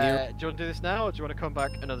back. Do you want to do this now or do you want to come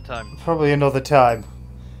back another time? Probably another time.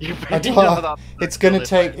 It's gonna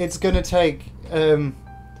take. I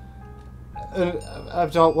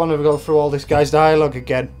don't want to go through all this guy's dialogue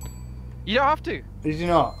again. You don't have to. Did you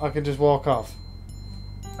not? I can just walk off.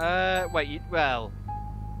 Wait. Well.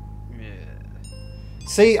 Yeah.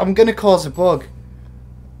 See, I'm gonna cause a bug.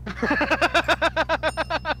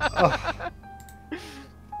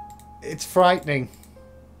 It's frightening.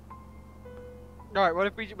 Alright, what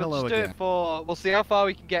if we'll just do it for... We'll see how far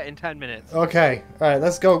we can get in 10 minutes. Okay, alright,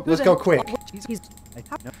 let's go quick.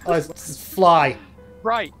 Let's fly.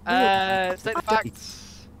 Right, state the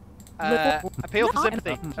facts. Appeal for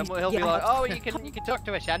sympathy. And he'll be like, oh, you can talk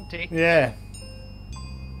to a shanty. Yeah.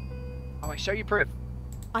 Oh, I show you proof.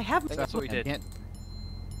 I have... That's what we did.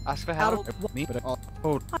 Ask for help.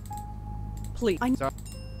 Please.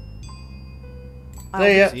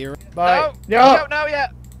 See ya. Bye. No, we don't know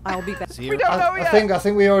yet. I'll be back. We don't know yet. I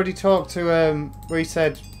think we already talked to where he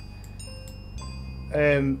said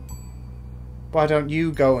why don't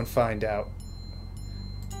you go and find out?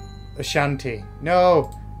 Ashanti. No.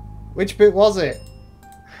 Which bit was it?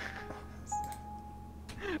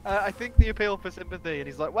 I think the appeal for sympathy, and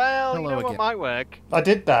he's like, well, you know what might work? I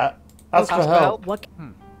did that. Ask for help. What?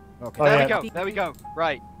 Okay. There we go.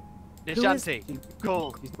 Right. Ashanti.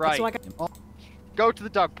 Cool. Right. So Go to the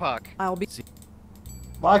dog park. I'll be...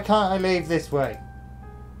 Why can't I leave this way?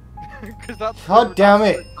 Because that's God damn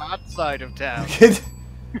it! The bad side of town.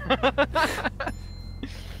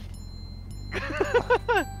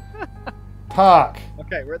 Park.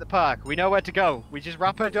 Okay, we're at the park. We know where to go. We just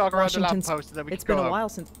wrap our dog around the lamppost and then we It's can been go a while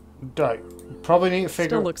since... Probably need to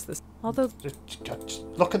figure... Still looks this... Although... Just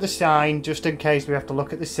look at the sign, just in case we have to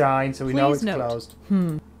look at the sign so we know it's closed.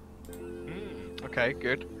 Okay,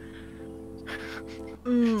 good.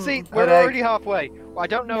 See, we're already halfway. Well, I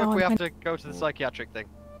don't know if we have to go to the psychiatric thing.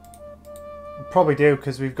 Probably do,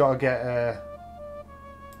 because we've got to get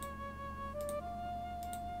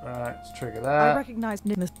Right, let's trigger that. I recognize...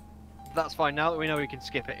 That's fine. Now that we know we can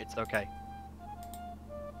skip it, it's okay.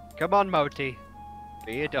 Come on, Moti.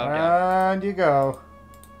 Be a dog. And you go.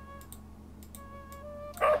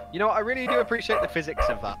 You know what? I really do appreciate the physics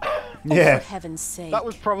of that. Yeah. For heaven's sake. That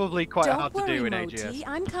was probably quite hard to do in Moti, AGS.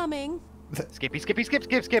 I'm coming. Skippy, skippy, skip,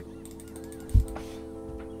 skip, skip.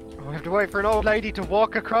 Oh, we have to wait for an old lady to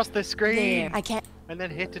walk across the screen. There, I can't. And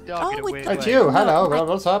then hit a dog in a weird way. It's you. Hello. Well,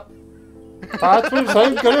 what's up? See?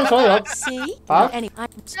 Anyway,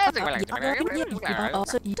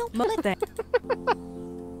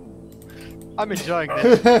 I'm enjoying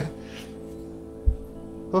this.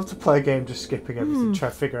 Love to play a game just skipping everything, try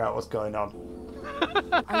to figure out what's going on.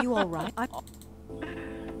 Are you alright?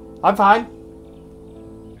 I'm fine.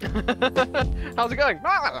 How's it going?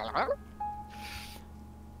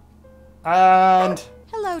 And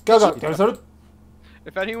hello. Go.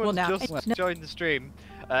 If anyone's just joined the stream,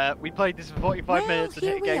 we played this for 45 minutes and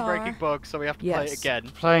hit a game-breaking bug, so we have to play it again.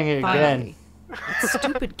 Playing it again.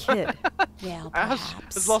 Stupid kid. Well, Ash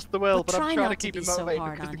has lost the will, but I'm trying to keep him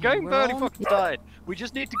motivated because the game barely fucking died. We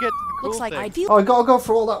just need to get to the cool thing. Oh, I gotta go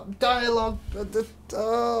through all that dialogue. We can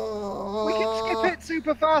skip it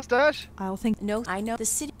super fast, Ash. I'll think. No, I know the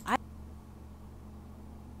city.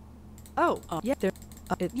 Yeah, there.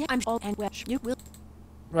 Yeah, I'm all and you will.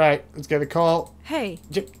 Right, let's get a call. Hey.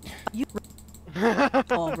 You.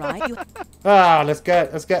 All right. You. Let's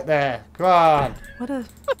get there. Come on. What a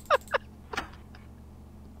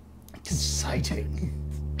exciting.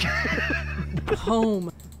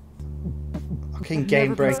 Home. Fucking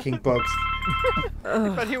game-breaking bugs.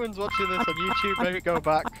 If anyone's watching this on YouTube, maybe go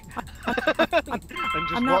back and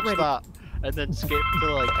just watch that, and then skip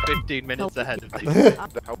to like 15 minutes ahead of these.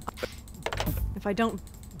 If I don't...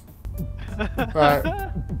 Right.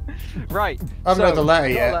 Right. I haven't read the letter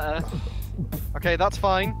yet. Okay, that's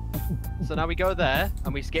fine. So now we go there,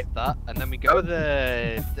 and we skip that, and then we go to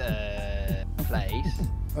the place.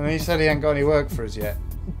 And he said he ain't got any work for us yet.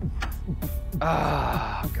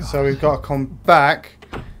 Ah, God. So we've got to come back.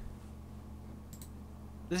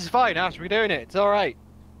 This is fine, Ash. We're doing it. It's all right.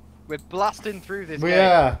 We're blasting through this. We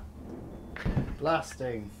are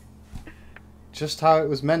blasting. Just how it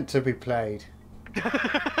was meant to be played.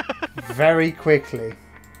 Very quickly.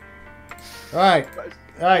 Right.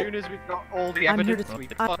 As soon as we've got all the evidence, we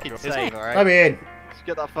fucking save. All right. Let me in. Let's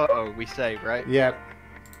get that photo. We save, right? Yep.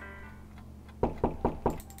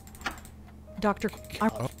 Doctor...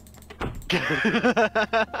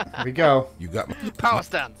 Here we go. You got me. Power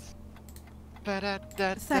stance. Just Take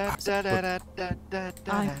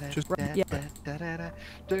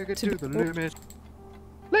it to the limit.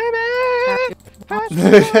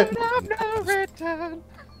 No return.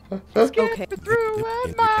 Okay. Through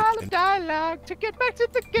a mile of dialogue to get back to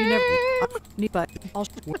the game.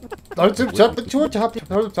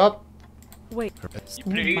 Top. Wait. You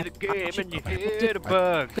play the game and you hit a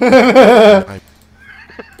bug.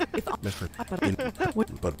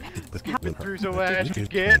 Through so as to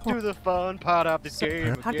get to the fun part of the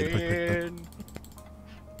game again.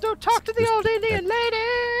 Don't talk to the old Indian lady!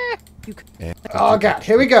 Oh god,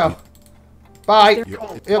 here we go. Bye.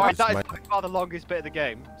 Alright, that is by far the longest bit of the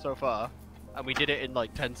game so far. And we did it in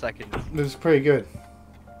like 10 seconds. This is pretty good.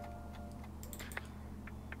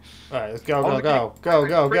 Alright, let's go, go.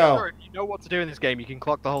 Sure if you know what to do in this game, you can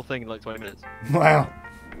clock the whole thing in like 20 minutes. Wow.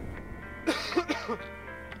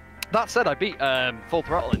 That said, I beat Full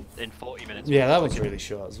Throttle in 40 minutes. Yeah, that was really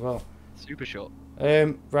short as well. Super short.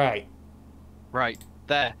 Right. Right,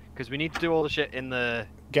 there. Because we need to do all the shit in the...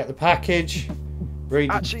 Get the package. Read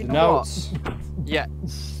the notes. Yeah,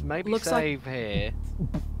 maybe save here.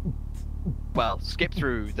 Well, skip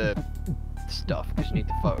through the stuff, because you need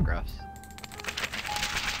the photographs.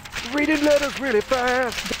 Reading letters really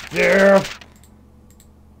fast. Yeah.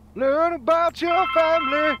 Learn about your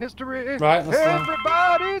family history. Right, that's fine.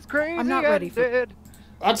 Everybody's crazy. I'm not ready for dead.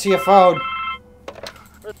 Answer your phone.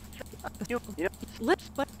 Yep,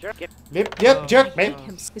 jerk me.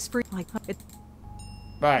 It's free. Like it.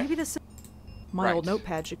 Right. Maybe this. My old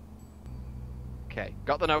notepad. Okay,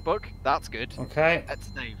 got the notebook. That's good. Okay. Let's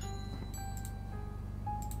save.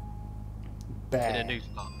 Bear. In a new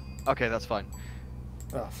spot. Okay, that's fine.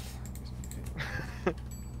 Oh,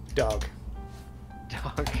 dog.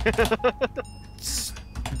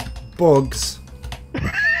 Bugs.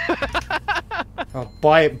 Oh,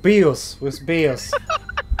 buy it. Beers. Where's beers?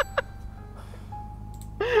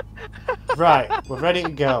 Right, we're ready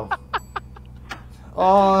to go.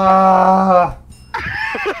 Oh,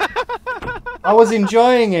 I was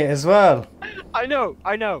enjoying it as well. I know,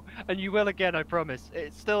 and you will again, I promise.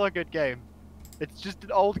 It's still a good game. It's just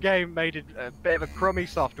an old game made in a bit of a crummy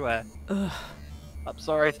software. Ugh. I'm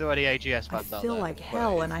sorry to any AGS fans out I feel there, like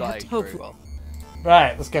hell, and I have to hope. Well.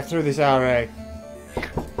 Right, let's get through this RA.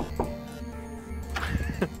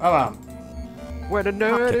 Come on. When a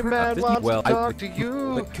nerdy man wants to talk to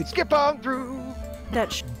you, skip on through.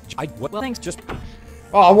 That well, thanks. Just.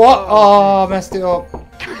 Oh, what? Oh, I messed it up.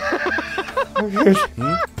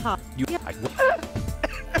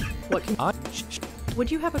 What can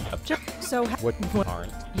would you have a so? What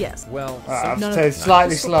aren't? Yes. Well, I've said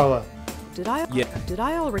slightly slower. Did I? Yeah. Did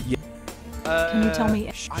I already? Yeah. Can you tell me?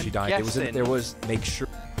 She died. There was. Make sure.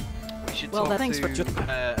 We should well, talk thanks to, for.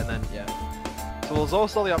 and then yeah. So there's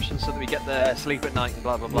also the options so that we get the sleep at night and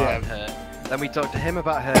blah blah blah. Yeah. And her. Then we talk to him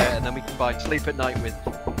about her, and then we combine sleep at night with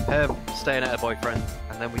her staying at her boyfriend,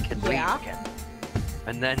 and then we can leave again.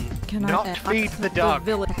 And then not feed the dog. The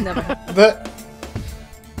village never. But.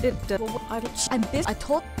 I'm busy. I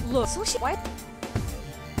told. Look. So she. What?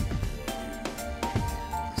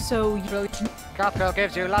 So you really. Costco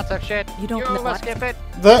gives you lots of shit. You don't. You must skip it.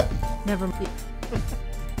 The. Never.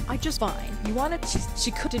 I just fine. You wanted. She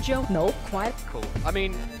could. Did Joe? No. Quiet. Cool. I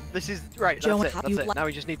mean, this is right. Joe, That's it. Now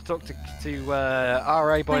we just need to talk to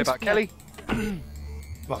RA boy about Kelly.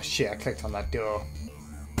 Oh shit! I clicked on that door.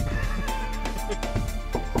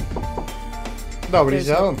 Nobody's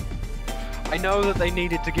home. I know that they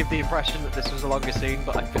needed to give the impression that this was a longer scene,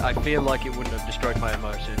 but I feel like it wouldn't have destroyed my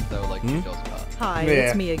emotions though, like it does about. Hi,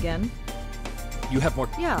 it's me again. You have more.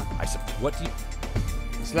 Yeah. I said, what do you?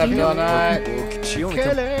 Slept all night. She only.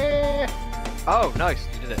 Oh, nice.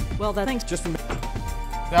 You did it. Well, that thanks. Just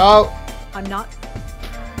no. I'm not.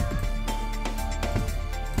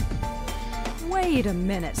 Wait a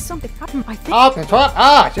minute. Something. I think. Oh, control.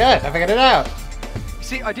 Ah, yes, I figured it out.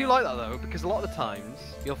 See, I do like that though, because a lot of the times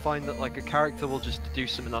you'll find that like a character will just do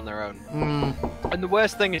something on their own. And the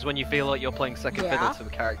worst thing is when you feel like you're playing second fiddle to a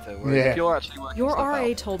character, whereas if you're actually working Your stuff RA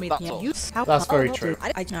out, told me that's that. all. That's very true.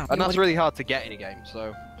 I know. And that's really hard to get in a game,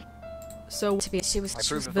 so. So she was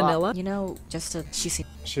vanilla. You know, just a she seemed.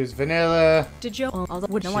 She was vanilla. Did you? Although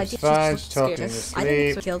would no She's idea. fine. She's She's talking in her I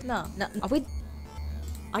didn't sleep. killed. No, no. Are we?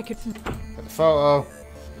 I could. Got the photo.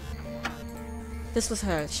 This was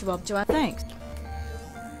her. She robbed Joanne. Thanks.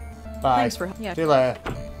 Bye. Thanks for. Yeah. See you later.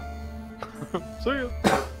 See ya.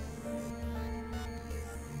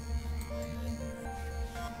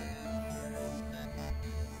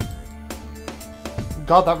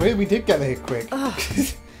 God, that really we did get there quick.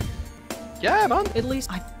 Yeah, man. At least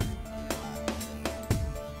I.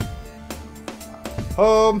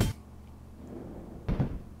 Home.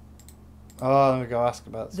 Oh, let me go ask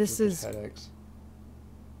about This stupid is- headaches.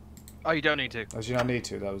 Oh, you don't need to. Oh, do you not need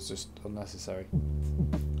to? That was just unnecessary.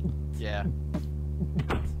 Yeah.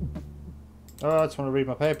 Oh, I just want to read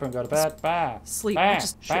my paper and go to bed. Bang. Sleep. Bang.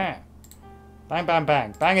 Just Bang. Bang, bang,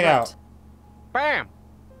 bang. Bang it Right. out. Bam!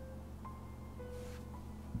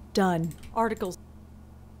 Done. Articles.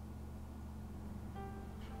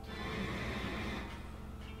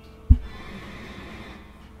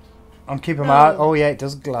 I'm keeping my eye. Oh, yeah, it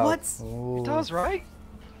does glow. What's- Ooh. It does, right?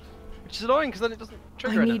 Which is annoying because then it doesn't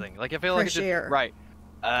trigger I need anything. Like I feel like it's fresh just air. right.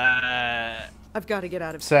 I've got to get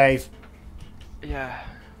out of. Save. Yeah.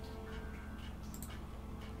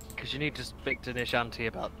 Because you need to speak to Nishanti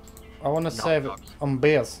about I want to Not save it dogs. on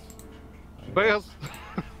beers. bears.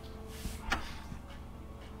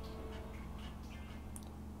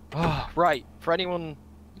 Oh, right. For anyone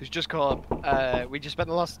who's just caught up, we just spent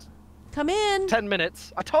the last Come in. 10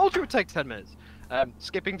 minutes. I told you it would take 10 minutes.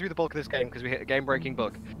 Skipping through the bulk of this game because we hit a game-breaking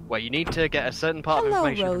bug where you need to get a certain part Hello, of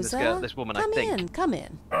information Rosa. from this girl, this woman, Come I think. in. Come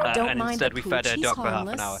in. Don't And mind instead the we fed her pooch, dog he's for half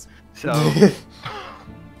an hour. harmless. So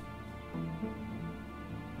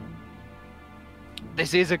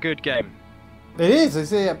this is a good game. It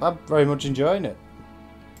is. I'm very much enjoying it.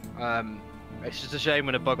 It's just a shame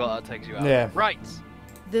when a bug like that takes you out. Yeah. Right.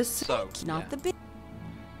 This. So Not the big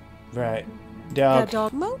Right. That Dog.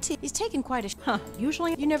 dog. Moti. He's taken quite a. Huh.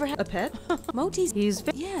 Usually You never had a pet. Moti's. He's.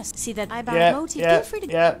 Yes. See that eye about Yeah. Moti. Yeah. Feel free to.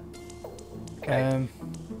 Yeah. Okay.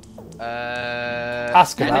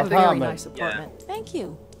 Ask And about a very apartment. nice apartment. Thank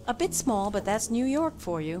you. A bit small, but that's New York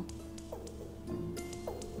for you.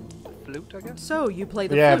 flute, I guess. So you play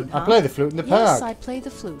the Yeah, flute, I huh? play the flute in the Yes, park. I play the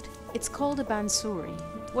flute. It's called a bansuri.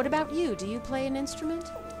 What about you? Do you play an instrument?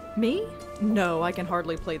 Me? No, I can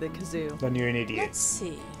hardly play the kazoo. Then you're an idiot. Let's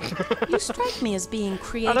see. You strike me as being I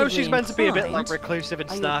creatively know she's meant to be a bit like inclined. reclusive and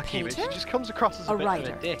Are you a snarky, but she painter? just comes across as a A bit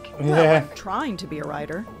writer? of a dick. Yeah. Trying to be a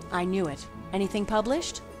writer. I knew it. Anything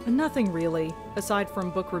published? Nothing really, aside from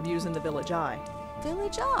book reviews in the Village Eye.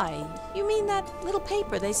 Village Eye? You mean that little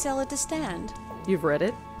paper they sell at the stand? You've read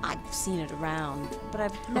it? I've seen it around, but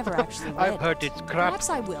I've never actually read I've heard it. it's crap. Perhaps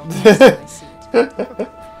I will next time I see it.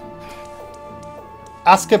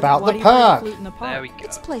 Ask about Why the do you play park. flute in the park? There we go.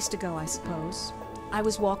 It's a place to go, I suppose. I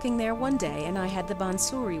was walking there one day and I had the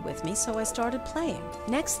bansuri with me, so I started playing.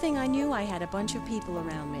 Next thing I knew, I had a bunch of people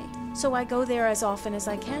around me. So I go there as often as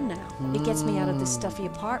I can now. It gets me out of this stuffy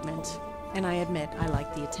apartment. And I admit, I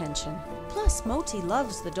like the attention. Plus, Moti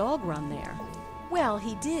loves the dog run there. Well,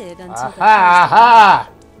 he did until the Aha!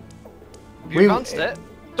 You We- advanced it.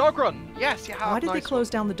 Dog run. Yes, you have. Why did they nice close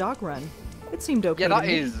down the dog run? It seemed okay. Yeah, to that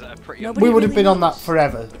me. is a pretty. Nobody We would have really been on that knows.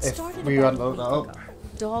 forever It if started we about hadn't a looked that week up. ago.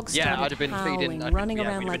 Dogs Yeah, started I'd have been howling, feeding. running yeah,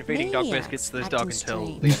 around we'd have like been feeding dog maniacs, biscuits to this acting dog until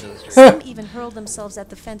strange. the end of the street. Some even hurled themselves at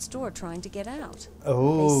the fence door trying to get out.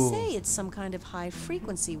 Oh. They say it's some kind of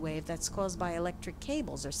high-frequency wave that's caused by electric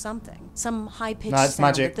cables or something. Some high-pitched No, it's sound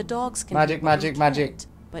magic. that the dogs can Magic, hear, but we magic, magic. can't.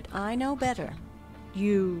 But I know better.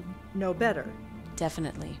 You know better.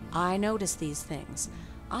 Definitely. I noticed these things.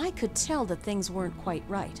 I could tell that things weren't quite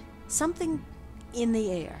right. Something in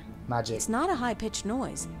the air. Magic. It's not a high-pitched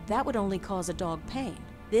noise. That would only cause a dog pain.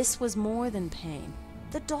 This was more than pain.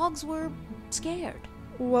 The dogs were scared.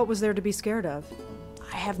 What was there to be scared of?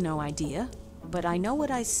 I have no idea, but I know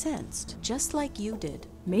what I sensed, just like you did.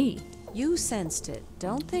 Me? You sensed it.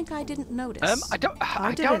 Don't think I didn't notice. I don't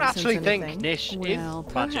didn't don't actually sense think anything. Nish Well,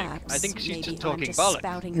 is magic. perhaps. I think she's Maybe just I'm talking just bollocks.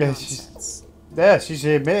 spouting Yeah, nonsense. There, she's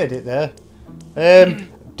admitted it there.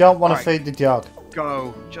 Don't want to Right. feed the dog.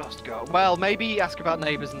 Go, just go. Well, maybe ask about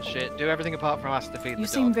neighbours and shit. Do everything apart from ask to feed You the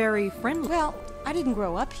seem dog. very friendly. Well, I didn't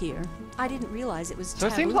grow up here. I didn't realize it was So it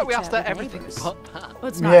taboo seems like to we chat asked her with everything neighbors. but that. Well,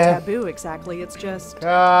 it's not Yeah. taboo exactly. It's just. Oh,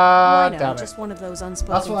 I know, Damn it. just one of those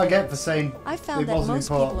unspoken That's what I get things. for saying I found it that wasn't most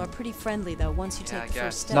important. people are pretty friendly, though, once you Yeah, take the I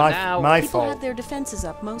first guess. step. My People fault. have their defenses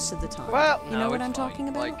up most of the time. Well, you know no, what it's I'm fine. talking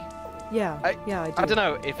about? Like, Yeah, I do. I don't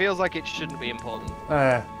know. It feels like it shouldn't be important.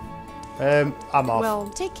 I'm off. Well,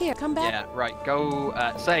 take care. Come back. Yeah, right. Go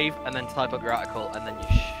save and then type up your article and then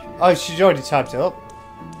you. Oh, she's already typed it up.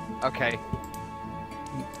 Okay.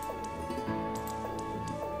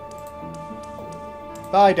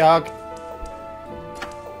 Bye, dog.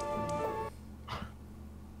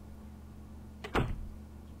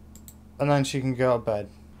 And then she can go to bed.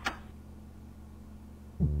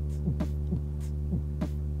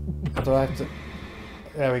 Or do I have to...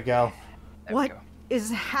 There we go. What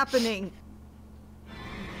is happening?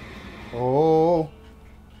 Oh.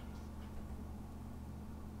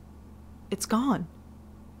 It's gone.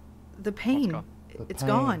 The pain. gone? It's pain.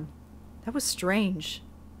 gone. That was strange.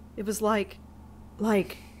 It was like.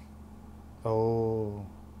 Oh.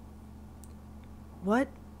 What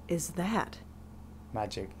is that?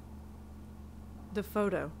 Magic. The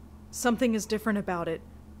photo. Something is different about it.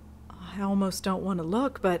 I almost don't want to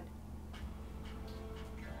look, but.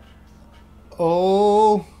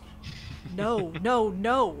 Oh. No, no,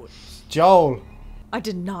 no. Joel. I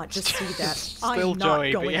did not just see that. Still I'm not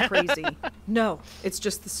Joey, but going yeah. crazy. No, it's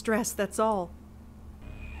just the stress, that's all.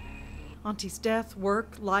 Auntie's death,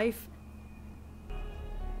 work, life.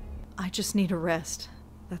 I just need a rest.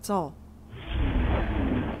 That's all.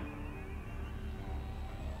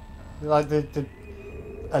 Like the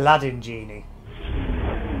Aladdin genie.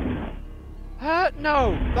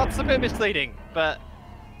 No, that's a bit misleading, but.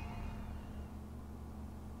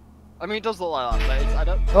 I mean, it does look like that, but I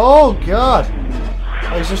don't. Oh, God.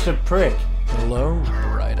 Oh, he's just a prick. Hello,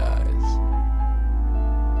 bright eyes.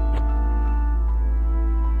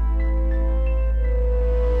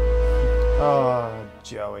 Oh,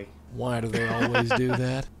 Joey. Why do they always do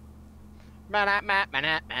that?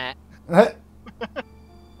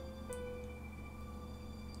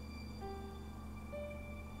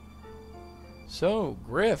 So,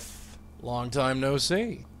 Griff, long time no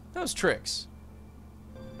see. How's tricks?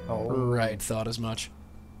 Oh. Right, thought as much.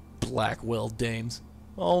 Blackwell dames.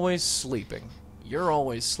 Always sleeping. You're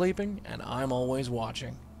always sleeping, and I'm always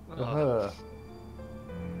watching.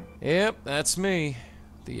 Yep, that's me.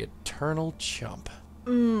 The eternal chump.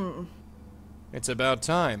 It's about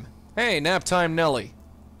time. Hey, nap time Nelly.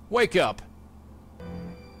 Wake up.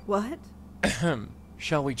 What?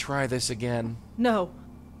 Shall we try this again? No.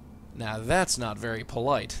 Now that's not very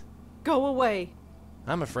polite. Go away.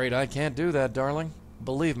 I'm afraid I can't do that, darling.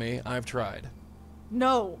 Believe me, I've tried.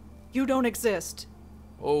 No. You don't exist.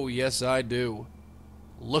 Oh, yes, I do.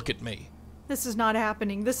 Look at me. This is not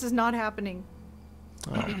happening. This is not happening.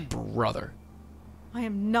 Oh, brother. I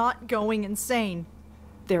am not going insane.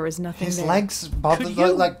 There is nothing His there. legs, Bob, Could look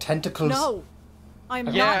you? like tentacles. No. I am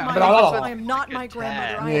Yeah, not but my also I am not like my a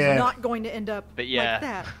grandmother. tad. I Yeah. am not going to end up But yeah.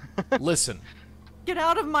 like that. Listen, Get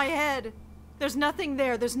out of my head. There's nothing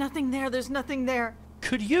there. There's nothing there. There's nothing there.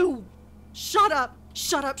 could you? Shut up.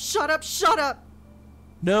 Shut up. Shut up. Shut up.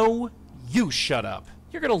 No, you shut up.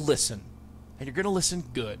 You're gonna listen. And you're gonna listen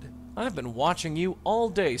good. I've been watching you all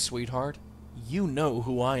day, sweetheart. You know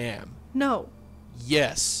who I am. No.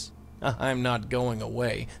 Yes. I'm not going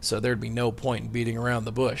away, so there'd be no point in beating around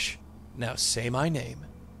the bush. Now say my name.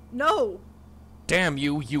 No. Damn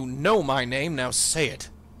you, you know my name, now say it.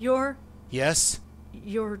 You're Yes?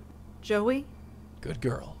 Joey? Good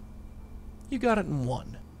girl. You got it in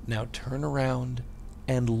one. Now turn around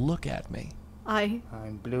and look at me. I'm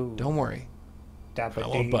blue. Don't worry. Dabba I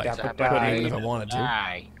won't bite. dabba Couldn't even if I die. wanted to.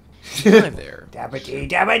 Die. Hi there. Dabba dee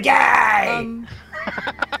dabba die.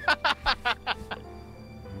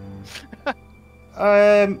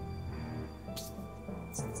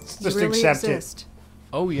 Just you really accept exist.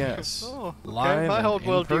 Oh yes. Oh, okay. Live My and whole in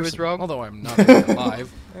worldview is person. wrong. Although I'm not really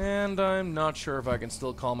alive, and I'm not sure if I can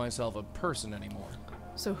still call myself a person anymore.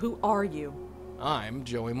 So who are you? I'm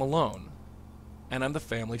Joey Malone, and I'm the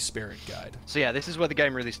family spirit guide. So yeah, this is where the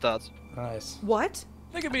game really starts. it. Nice. What?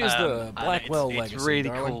 Think of me as the And Blackwell it's Legacy, really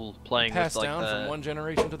darling. cool playing Passed with like down the from one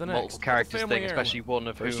generation to the next. multiple characters Like a family thing, especially heirloom. one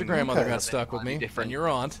of First whom your grandmother Okay. got stuck with me, different. and your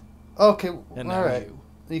aunt, Okay, and now alright. you.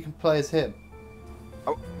 You can play as him.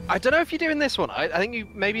 Oh, I don't know if you do in this one. I think you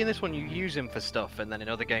maybe in this one you use him for stuff, and then in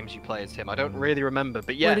other games you play as him. I don't really remember,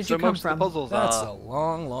 but yeah. Where did so you come most from? of the puzzles That's are a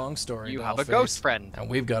long, long story. you have dollface, a ghost friend. and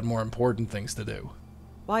we've got more important things to do.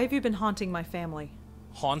 Why have you been haunting my family?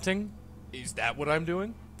 Haunting? Is that what I'm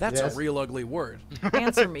doing? That's Yes. a real ugly word.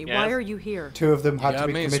 Answer me. Yes. Why are you here? 2 of them had You to got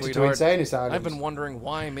be me, committed to sweetheart. insane asylums. I've been wondering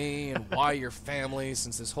why me and why your family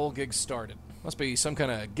since this whole gig started. Must be some kind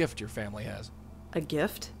of gift your family has. A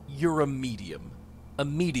gift? You're a medium. A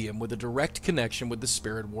medium with a direct connection with the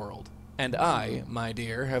spirit world. And I, my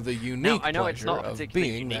dear, have the Now, unique I know it's pleasure not a of particularly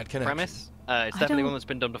being unique that connection. premise. It's definitely one that's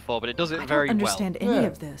been done before, but it does it very I don't understand well. any Yeah.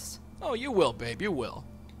 of this. Oh, you will, babe, you will.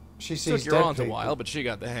 She Took sees your dead aunt a people. while, but she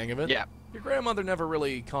got the hang of it. Yeah. Your grandmother never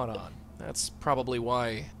really caught on. That's probably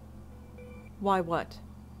why Why what?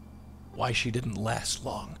 she didn't last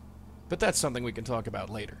long. But that's something we can talk about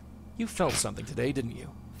later. You felt something today, didn't you?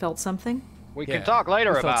 Felt something? We Yeah. can talk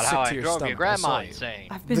later You felt about sick how to I your drove stomach, your I grandma saw you. insane.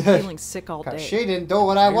 I've been feeling sick all 'Cause day. she didn't do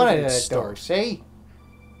what I Here wanted we her to do, start. see?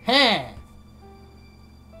 Huh.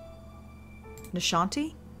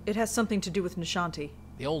 Nishanti? It has something to do with Nishanti.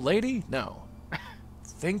 The old lady? No.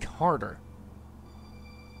 Think harder.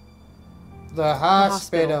 The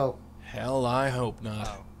hospital. Hell, I hope not.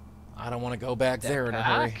 Oh. I don't want to go back there in a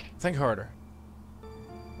hurry. Think harder.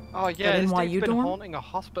 Oh yeah, in this why dude's you been dorm? haunting a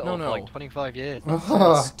hospital No, for no. like 25 years.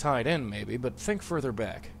 That's tied in, maybe, but think further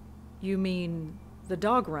back. You mean the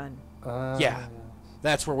dog run? Yeah,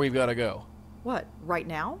 that's where we've got to go. What, right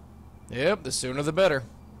now? Yep, the sooner the better.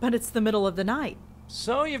 But it's the middle of the night.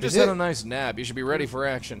 So you've Is just had it? a nice nap. You should be ready for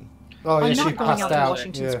action. Oh, yeah, I'm she not going passed out to out.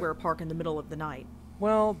 Washington Yeah. Square Park in the middle of the night.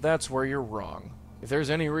 Well, that's where you're wrong. If there's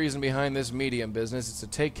any reason behind this medium business, it's to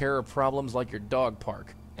take care of problems like your dog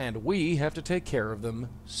park. And we have to take care of them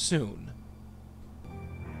soon.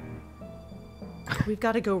 We've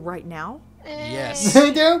got to go right now? Yes.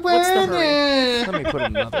 Don't What's the want hurry? it. Let me put it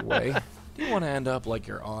another way. Do you want to end up like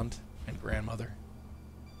your aunt and grandmother?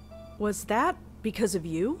 Was that because of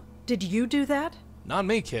you? Did you do that? Not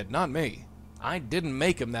me, kid, not me. I didn't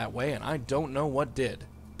make him that way, and I don't know what did.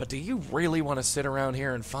 But do you really want to sit around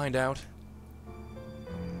here and find out?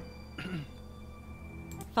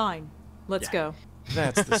 Fine. Let's go.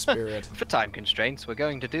 That's the spirit. For time constraints, we're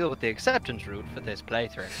going to deal with the acceptance route for this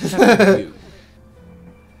playthrough. You.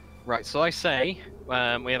 Right, so I say, we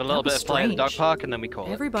have a little That bit was of play at the dog strange. park, and then we call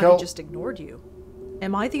it. Everybody Cool. just ignored you.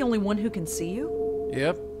 Am I the only one who can see you?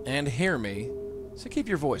 Yep, and hear me. So keep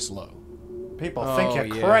your voice low. People Oh, think you're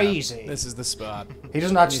yeah. crazy. This is the spot. He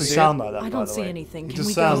doesn't actually see sound it? like that. I by don't the see way. anything. He Can just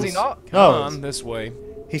we sounds. go? Does he not? Come No, on, this way.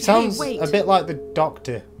 he sounds wait. a bit like the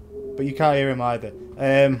Doctor, but you can't hear him either.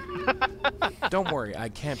 Don't worry, I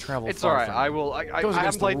can't travel It's far alright, from I you. will. I Goes haven't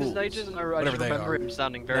against the played this in rules, ages, and I whatever just they remember are. him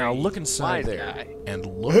sounding very. Now look inside wise there guy. and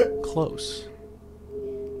look close.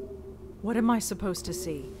 What am I supposed to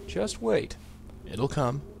see? Just wait. It'll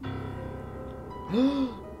come.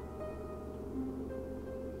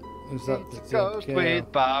 Is that the Goes dead girl?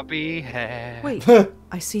 with Bobby hair. Wait,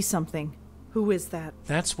 I see something. Who is that?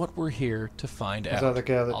 That's what we're here to find out. that the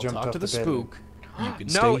girl that I'll jumped talk off to the the building? spook. You can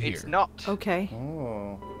No, stay it's here. not. Okay.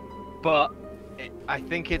 Oh. But I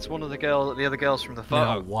think it's one of the other girls from the Now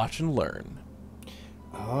photo. watch and learn.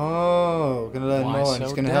 Oh, we're gonna learn Why more, and so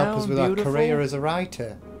he's gonna help us down, with our beautiful? career as a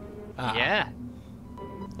writer. Ah, Yeah.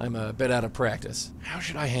 I'm a bit out of practice. How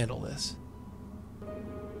should I handle this?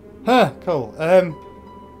 Huh? Cool.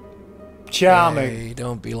 Charming. Hey,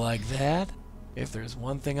 don't be like that. If there's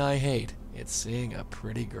one thing I hate, it's seeing a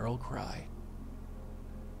pretty girl cry.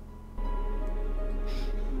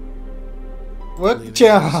 What Leaving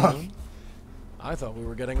job? soon? I thought we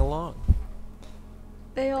were getting along.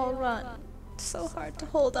 They all run. So hard to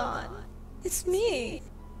hold on. It's me.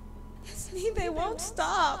 It's me. They won't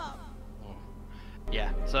stop.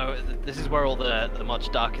 Yeah. So this is where all the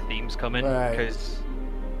much darker themes come in Right. because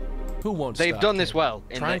Who won't they've stop, done this kid? well.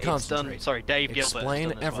 In Try that and it's done. concentrate. Sorry, Dave Gilbert's Explain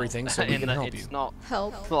done this everything well. so we In can that help it's you. not.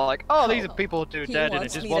 Help. It's not like, oh, these are Help. people who are He dead and are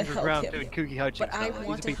wants just me to wandering help around him, doing kooky hijinks. but I No, these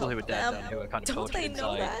want are to people who are help dead them. and who are kind of Don't tortured they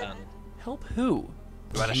know inside that? and Help who?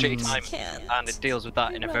 who had a shitty time. Can't. And it deals with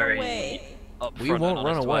that in a Run very away. upfront We won't and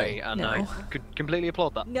run honest away. way, and No. I could completely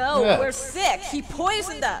applaud that. No, Yeah. we're sick. He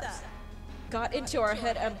poisoned us. Got into our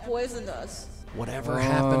head and poisoned us. Whatever Oh.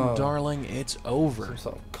 happened, darling, it's over. Some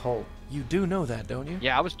sort of cult. You do know that, don't you?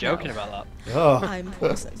 Yeah, I was joking about that. Oh. I'm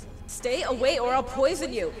poisoned. Stay away or I'll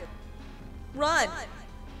poison you. Run.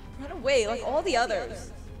 Run away like all the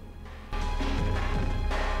others.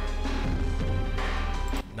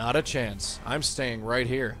 Not a chance. I'm staying right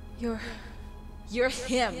here. You're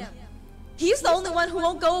him. He's the only one who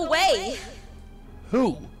won't go away.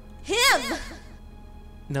 Who? Him!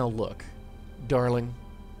 Now look, darling,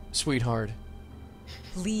 sweetheart.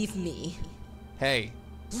 Leave me. Hey,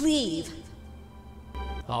 Leave.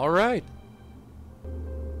 all right.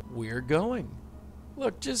 We're going.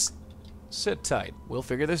 Look, just sit tight. We'll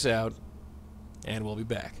figure this out, and we'll be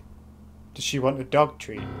back. Does she want a dog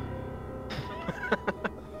treat?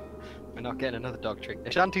 We're not getting another dog treat.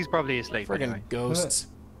 Ashanti's probably asleep. Friggin' Anyway. ghosts.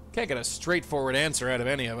 Can't get a straightforward answer out of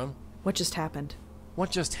any of them. What just happened?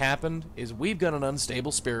 What just happened is we've got an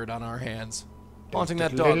unstable spirit on our hands. Haunting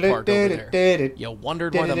that dog park over there. You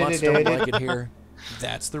wondered why the mutts don't like it here?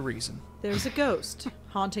 That's the reason. There's a ghost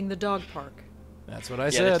haunting the dog park. That's what I Yeah,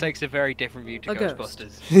 said. this takes a very different view to A ghost.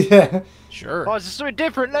 Ghostbusters. Yeah. Sure. Oh, is this something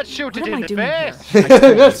different? Let's shoot it What am in I the doing face.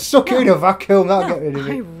 here? Let's suck it in a vacuum, that'll get rid of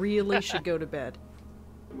I it. really should go to bed.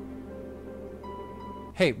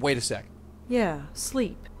 Hey, wait a sec. Yeah,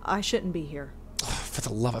 sleep. I shouldn't be here. Oh, for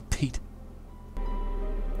the love of Pete.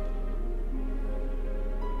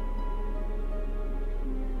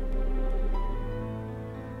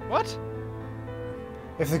 What?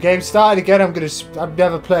 If the game started again, I'm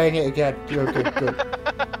never playing it again. Good, good.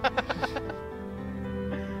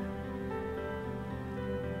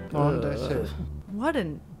 On day 2. What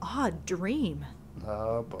an odd dream.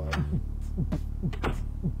 Oh boy.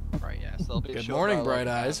 Right, yeah, so there'll be a Good short morning, dialogue, Bright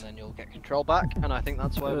Eyes. And then you'll get control back, and I think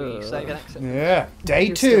that's where we save and exit. Yeah, day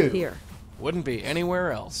You're 2. still here. Wouldn't be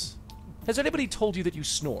anywhere else. Has anybody told you that you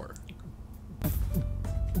snore?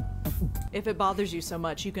 If it bothers you so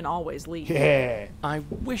much, you can always leave. Yeah. I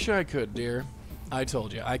wish I could, dear. I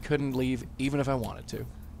told you, I couldn't leave even if I wanted to.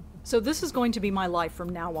 So this is going to be my life from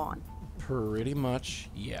now on. Pretty much,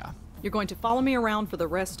 yeah. You're going to follow me around for the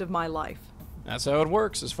rest of my life. That's how it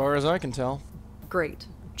works, as far as I can tell. Great.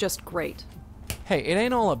 Just great. Hey, it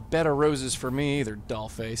ain't all a bed of roses for me either,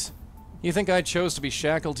 dollface. You think I chose to be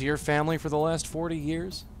shackled to your family for the last 40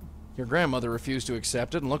 years? Your grandmother refused to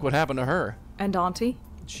accept it, and look what happened to her. And Auntie?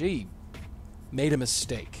 She made a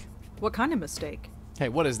mistake. What kind of mistake? Hey,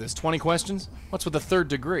 what is this, 20 questions? What's with the 3rd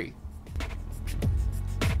degree?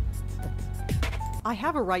 I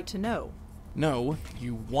have a right to know. No,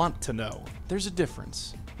 you want to know. There's a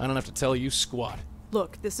difference. I don't have to tell you squat.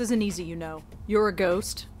 Look, this isn't easy, you know. You're a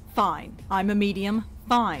ghost? Fine. I'm a medium?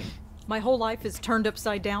 Fine. My whole life is turned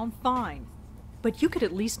upside down? Fine. But you could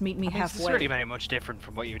at least meet me This halfway. really made it much different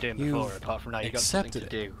from what you were doing before, You've apart from now you got something to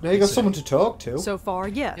do. Now you got someone to talk to. So far,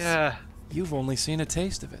 yes. Yeah. You've only seen a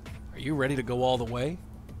taste of it. Are you ready to go all the way?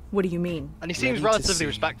 What do you mean? And he seems Ready to relatively see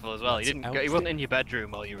respectful as well. He what's didn't. out He wasn't there. in your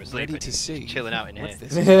bedroom while you were sleeping. Ready to He was see just chilling out in here. what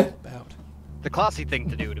this is all about. The classy thing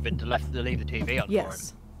to do would have been to leave the TV on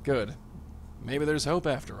Yes. Good. Maybe there's hope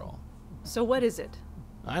after all. So what is it?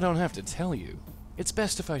 I don't have to tell you. It's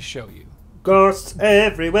best if I show you. Ghosts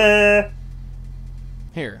everywhere.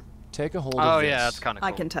 Here, take a hold for it. of Oh this. yeah, that's kind of cool.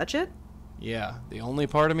 I can touch it? Yeah, the only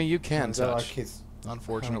part of me you can Is that touch. like his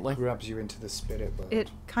Unfortunately. grabs you into the spirit world.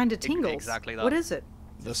 It kind of tingles. exactly that. What is it?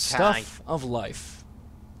 The stuff of life.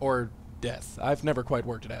 Or death. I've never quite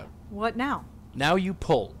worked it out. What now? Now you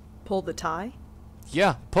pull. Pull the tie?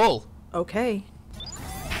 Yeah, pull. Okay.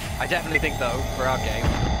 I definitely think though, for our game,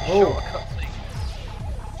 Oh. shorter cutscene.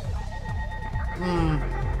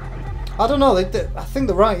 I don't know. I think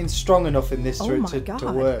the writing's strong enough in this Oh for my it to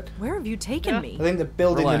God. work. Where have you taken me? I think they're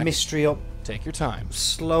building Relax. the mystery up Take your time.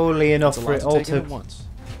 slowly enough It's a for lot it to all take in at once.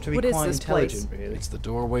 to be What is quite this intelligent, place? really. It's the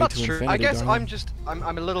doorway That's to true. infinity, I guess darling.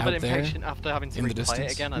 I'm a little Out bit there, impatient after having to in the replay it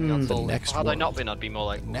distance, again. the next Had I not world. been, I'd be more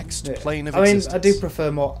like Next Yeah. plane of I mean, existence. I do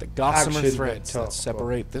prefer more the gossamer action threads than that talk,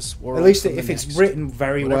 separate this world At least from if the it's next. written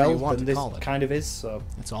very Whatever you well, want then to this call it. kind of is. So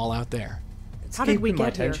It's all out there. it's How did we keeping my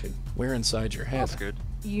get here? attention. We're inside your head. that's good.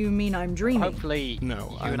 You mean I'm dreaming? Hopefully, No,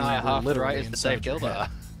 you I and mean, I are we're half the literally writers that inside Dave your Gilbert head. are.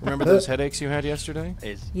 Remember those headaches you had yesterday?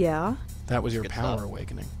 Is Yeah? That was your Good power stuff.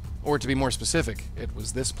 awakening. Or to be more specific, it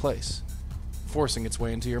was this place, forcing its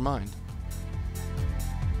way into your mind.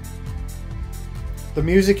 The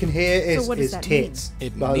music in here is what does that tits.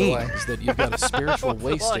 It by the way. means that you've got a spiritual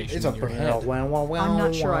way station It's in your head. I'm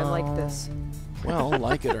not sure I like this. Well,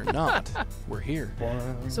 like it or not, we're here.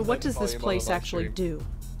 So what does this place actually do?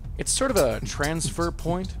 It's sort of a transfer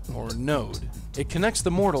point, or node. It connects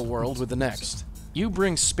the mortal world with the next. You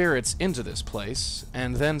bring spirits into this place,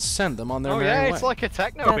 and then send them on their Oh merry yeah, way. it's like a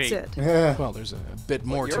techno That's beat. it. Yeah. Well, there's a bit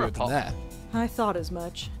more you're to a it than pop. that. I thought as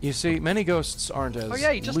much. You see, many ghosts aren't as Oh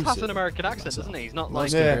yeah, he just has lucid an American as accent, myself. doesn't he? He's not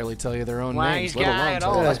Most like can Yeah. barely tell you their own wise names, let guy alone at tell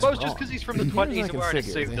all. you I what's suppose just wrong. because he's from the Near as 20s I and can wearing a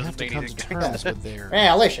figure, suit they doesn't have to mean come he's to a terms with their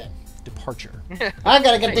Yeah, listen. departure. I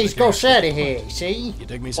gotta get these ghosts out of here, see? You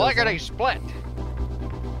dig me so Like far? a split.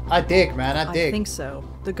 I dig, man, I I dig. think so.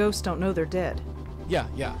 The ghosts don't know they're dead. Yeah,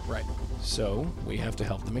 right. So, we have to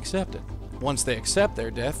help them accept it. Once they accept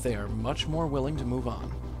their death, they are much more willing to move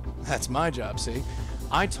on. That's my job, see?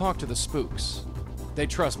 I talk to the spooks. They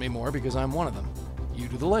trust me more because I'm one of them. You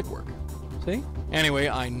do the legwork. See? Anyway,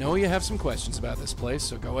 I know you have some questions about this place,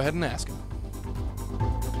 so go ahead and ask them.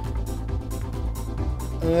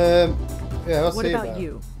 Yeah, I'll What see about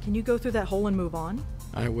you? Can you go through that hole and move on?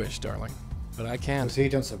 I wish, darling. but I can't. He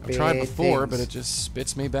done some I've tried big before, but things. it just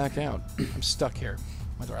spits me back out. I'm stuck here,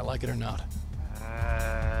 whether I like it or not.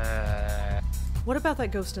 What about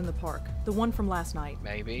that ghost in the park? The one from last night?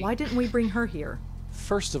 Maybe. Why didn't we bring her here?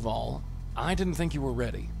 First of all, I didn't think you were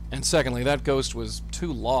ready. And secondly, that ghost was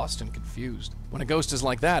too lost and confused. When a ghost is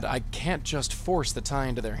like that, I can't just force the tie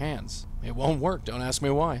into their hands. It won't work, don't ask me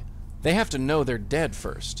why. They have to know they're dead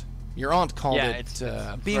first. Your aunt called it it's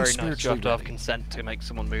being very spiritually nice. You have to have ready. consent to make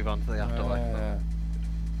someone move on to the afterlife.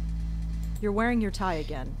 You're wearing your tie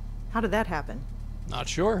again. How did that happen? Not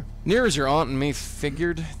sure. Near as your aunt and me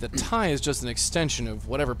figured, the tie is just an extension of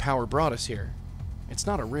whatever power brought us here. It's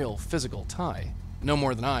not a real physical tie. No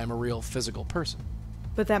more than I am a real physical person.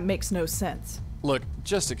 But that makes no sense. Look,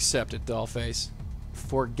 just accept it, dollface.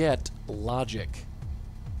 Forget logic.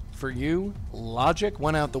 For you, logic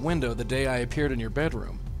went out the window the day I appeared in your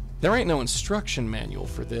bedroom. There ain't no instruction manual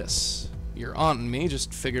for this. Your aunt and me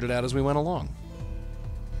just figured it out as we went along.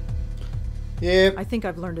 Yep. I think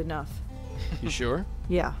I've learned enough. You sure?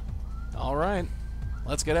 Yeah. All right.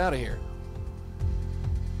 Let's get out of here.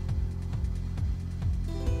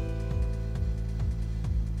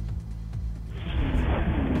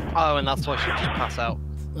 Oh, and that's why she just pass out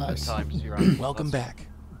Nice. at times. You're right. Welcome back.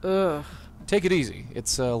 Ugh. Take it easy.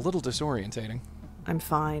 It's a little disorientating. I'm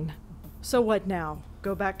fine. So what now?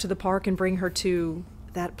 Go back to the park and bring her to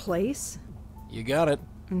that place? You got it.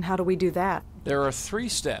 And how do we do that? There are 3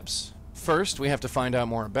 steps. First, we have to find out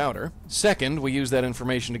more about her. Second, we use that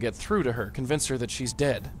information to get through to her, convince her that she's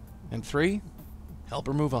dead. And 3, help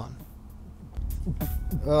her move on.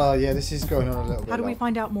 Oh, yeah, this is going on a little bit How do we long.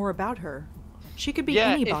 find out more about her? She could be Yeah,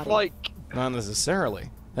 anybody. if like Not necessarily.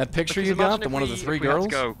 That picture Because you got, imagine the if one of the we- 3 if we had to girls,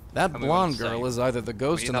 go that and we blonde wanted to girl say, is either the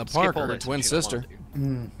ghost we'd in the have to skip park all or her this if twin she didn't sister.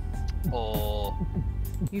 want to. Or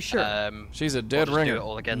You sure? She's a dead we'll just do ringer. it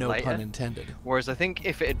all again No later. pun intended. Whereas I think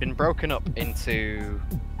if it had been broken up into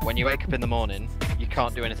when you wake up in the morning, you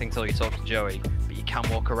can't do anything till you talk to Joey, but you can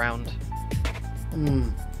walk around.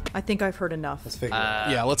 I think I've heard enough. Let's figure it out.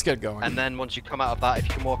 Yeah, let's get going. And then once you come out of that, if you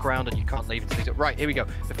can walk around and you can't leave until right, here we go.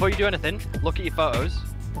 Before you do anything, look at your photos.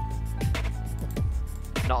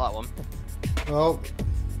 Not that one. Oh.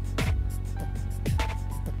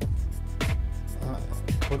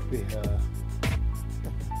 Could be her.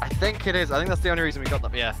 I think it is. I think that's the only reason we got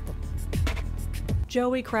that. Yeah.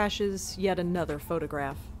 Joey crashes yet another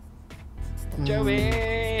photograph.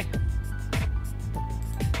 Joey.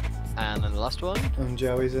 And then the last one. And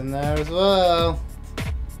Joey's in there as well.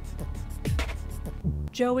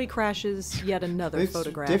 Joey crashes yet another It's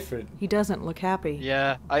photograph. different. He doesn't look happy.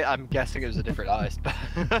 Yeah, I'm guessing it was a different artist.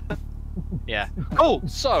 Yeah. Cool.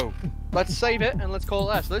 So let's save it and let's call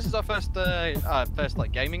it there. So this is our first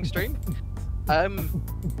like gaming stream.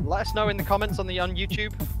 Let us know in the comments on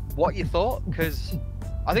YouTube what you thought, because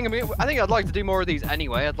I think I'd like to do more of these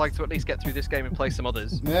anyway. I'd like to at least get through this game and play some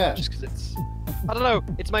others. Yeah. Just because I don't know,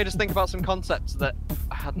 it's made us think about some concepts that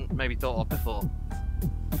I hadn't maybe thought of before.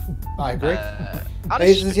 I agree.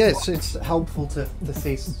 It's helpful to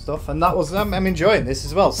see stuff, and that was I'm enjoying this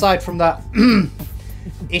as well. Aside from that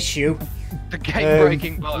issue, The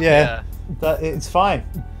game-breaking bug. yeah, that it's fine.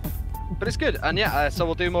 But it's good, and yeah, so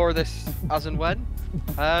we'll do more of this as and when.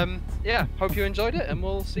 Yeah, hope you enjoyed it, and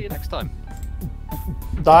we'll see you next time.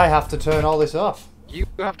 I have to turn all this off. You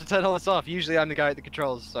have to turn all this off. Usually I'm the guy at the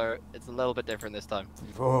controls, so it's a little bit different this time.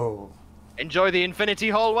 Whoa. Enjoy the infinity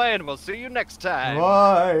hallway, and we'll see you next time.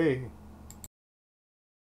 Bye.